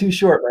 50% too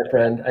short, my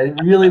friend. I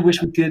really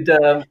wish we could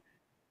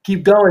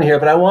keep going here,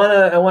 but I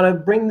want to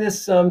bring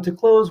this to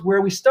close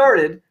where we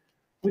started,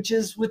 which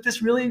is with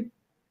this really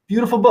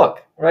beautiful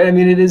book, right? I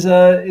mean, it is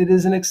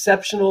an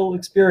exceptional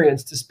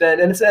experience to spend,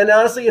 and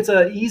honestly, it's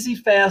an easy,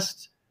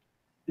 fast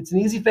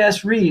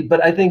read.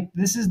 But I think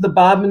this is the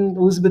Bob and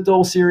Elizabeth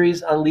Dole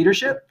series on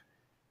leadership,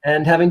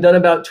 and having done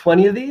about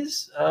 20 of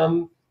these,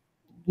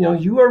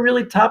 you are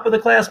really top of the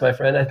class, my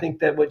friend. I think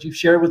that what you've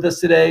shared with us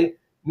today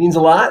means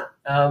a lot.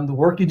 The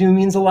work you do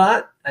means a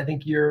lot. I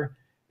think you're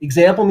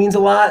example means a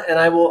lot. And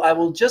I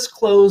will just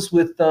close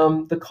with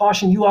the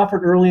caution you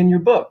offered early in your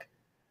book,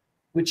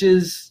 which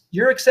is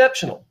you're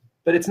exceptional,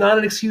 but it's not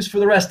an excuse for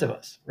the rest of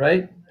us,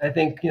 right? I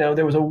think,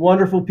 there was a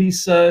wonderful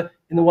piece in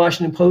the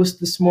Washington Post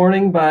this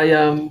morning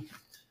by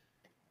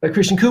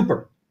Christian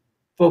Cooper,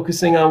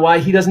 focusing on why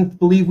he doesn't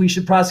believe we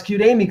should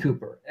prosecute Amy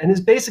Cooper. And his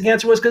basic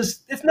answer was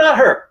because it's not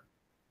her,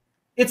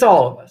 it's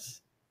all of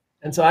us.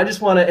 And so I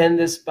just want to end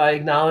this by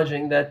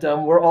acknowledging that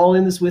we're all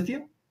in this with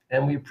you,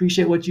 and we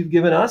appreciate what you've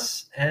given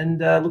us, and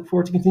look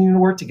forward to continuing to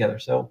work together.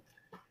 So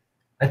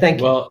I thank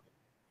you.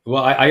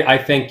 Well, I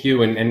thank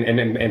you, and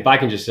if I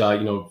can just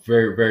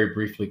very, very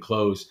briefly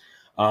close,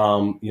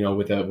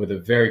 with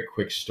a very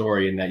quick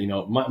story, in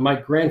that my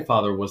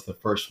grandfather was the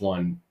first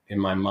one in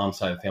my mom's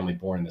side of the family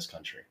born in this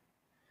country.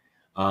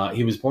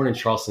 He was born in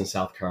Charleston,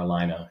 South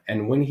Carolina,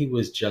 and when he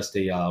was just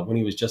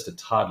a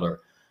toddler,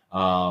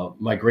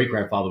 my great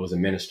grandfather was a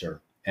minister,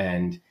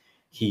 and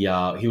he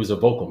was a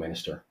vocal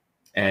minister,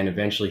 and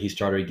eventually he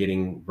started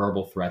getting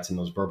verbal threats, and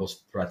those verbal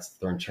threats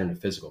turned to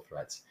physical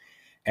threats.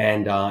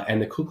 And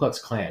the Ku Klux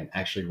Klan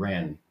actually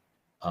ran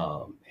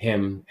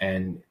him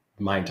and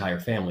my entire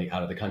family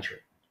out of the country.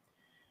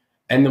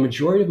 And the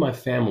majority of my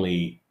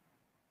family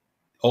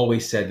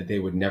always said that they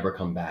would never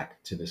come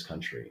back to this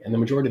country. And the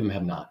majority of them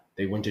have not.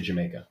 They went to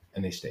Jamaica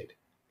and they stayed.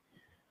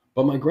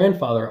 But my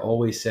grandfather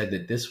always said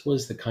that this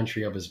was the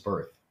country of his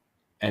birth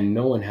and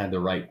no one had the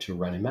right to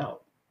run him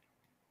out.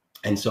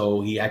 And so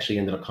he actually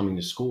ended up coming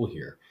to school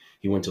here.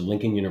 He went to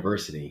Lincoln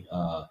University,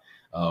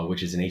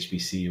 which is an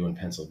HBCU in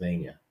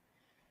Pennsylvania.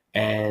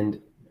 And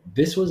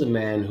this was a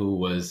man who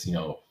was,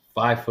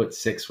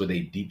 5'6" with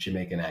a deep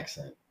Jamaican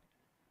accent,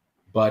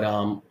 but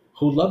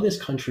who loved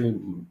this country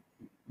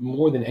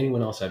more than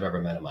anyone else I've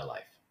ever met in my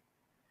life.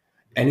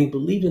 And he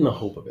believed in the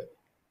hope of it.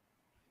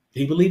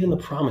 He believed in the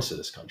promise of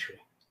this country.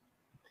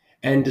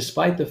 And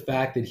despite the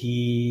fact that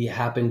he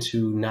happened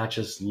to not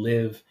just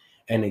live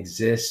and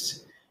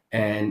exist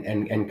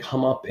and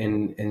come up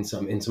in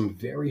some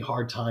very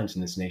hard times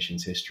in this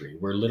nation's history,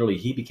 where literally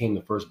he became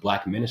the first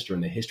Black minister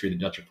in the history of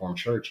the Dutch Reformed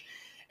Church,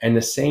 and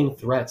the same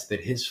threats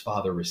that his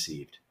father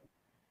received,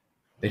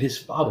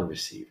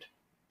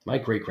 my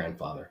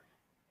great-grandfather,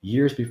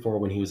 years before,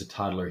 when he was a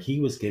toddler, he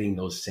was getting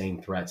those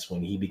same threats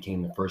when he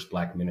became the first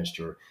Black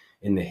minister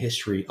in the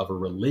history of a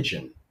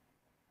religion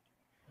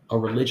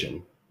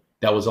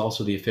that was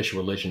also the official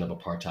religion of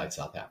apartheid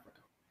South Africa,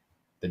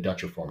 the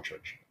Dutch Reformed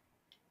Church.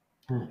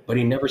 But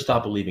he never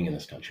stopped believing in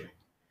this country.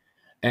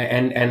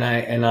 And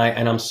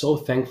I'm so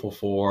thankful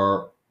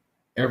for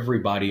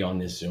everybody on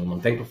this Zoom. I'm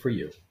thankful for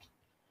you,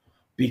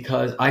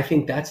 because I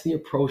think that's the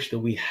approach that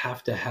we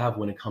have to have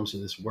when it comes to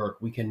this work.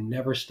 We can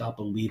never stop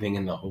believing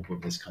in the hope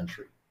of this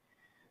country,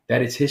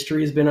 that its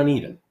history has been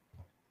uneven.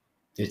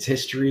 Its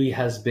history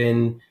has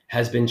been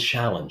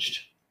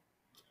challenged.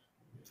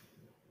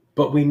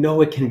 But we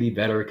know it can be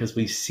better because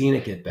we've seen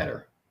it get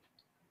better.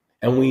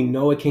 And we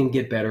know it can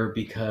get better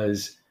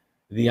because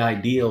the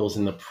ideals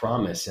and the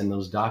promise and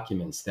those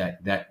documents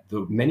that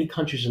the many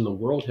countries in the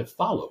world have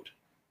followed,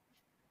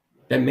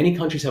 that many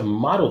countries have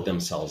modeled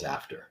themselves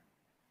after,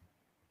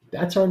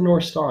 that's our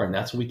North Star, and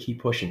that's what we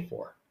keep pushing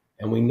for.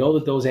 And we know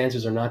that those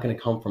answers are not going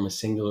to come from a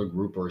singular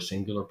group or a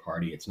singular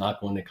party. It's not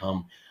going to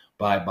come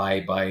by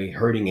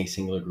hurting a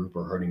singular group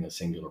or hurting a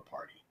singular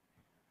party.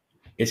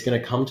 It's going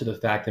to come to the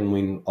fact that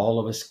when all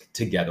of us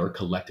together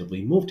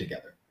collectively move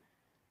together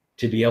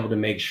to be able to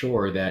make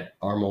sure that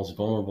our most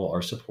vulnerable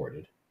are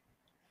supported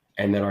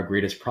and that our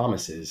greatest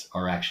promises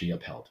are actually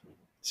upheld.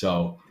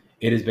 So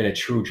it has been a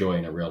true joy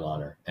and a real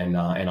honor. And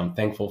I'm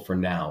thankful for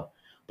now,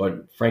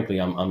 but frankly,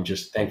 I'm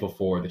just thankful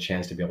for the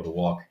chance to be able to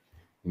walk,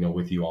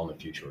 with you all in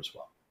the future as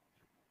well.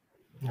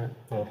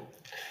 Well,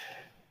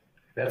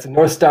 that's a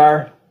North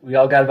Star. We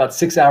all got about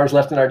 6 hours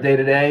left in our day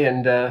today,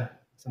 and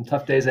some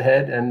tough days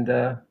ahead. And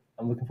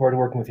I'm looking forward to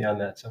working with you on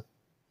that. So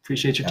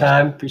appreciate your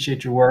time,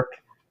 appreciate your work.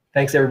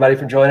 Thanks everybody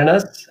for joining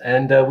us.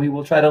 And we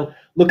will try to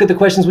look at the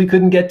questions we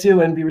couldn't get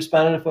to and be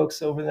responding to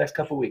folks over the next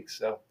couple of weeks.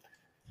 So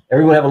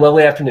everyone have a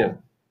lovely afternoon.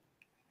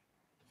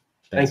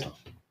 Thanks. Thank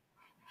you.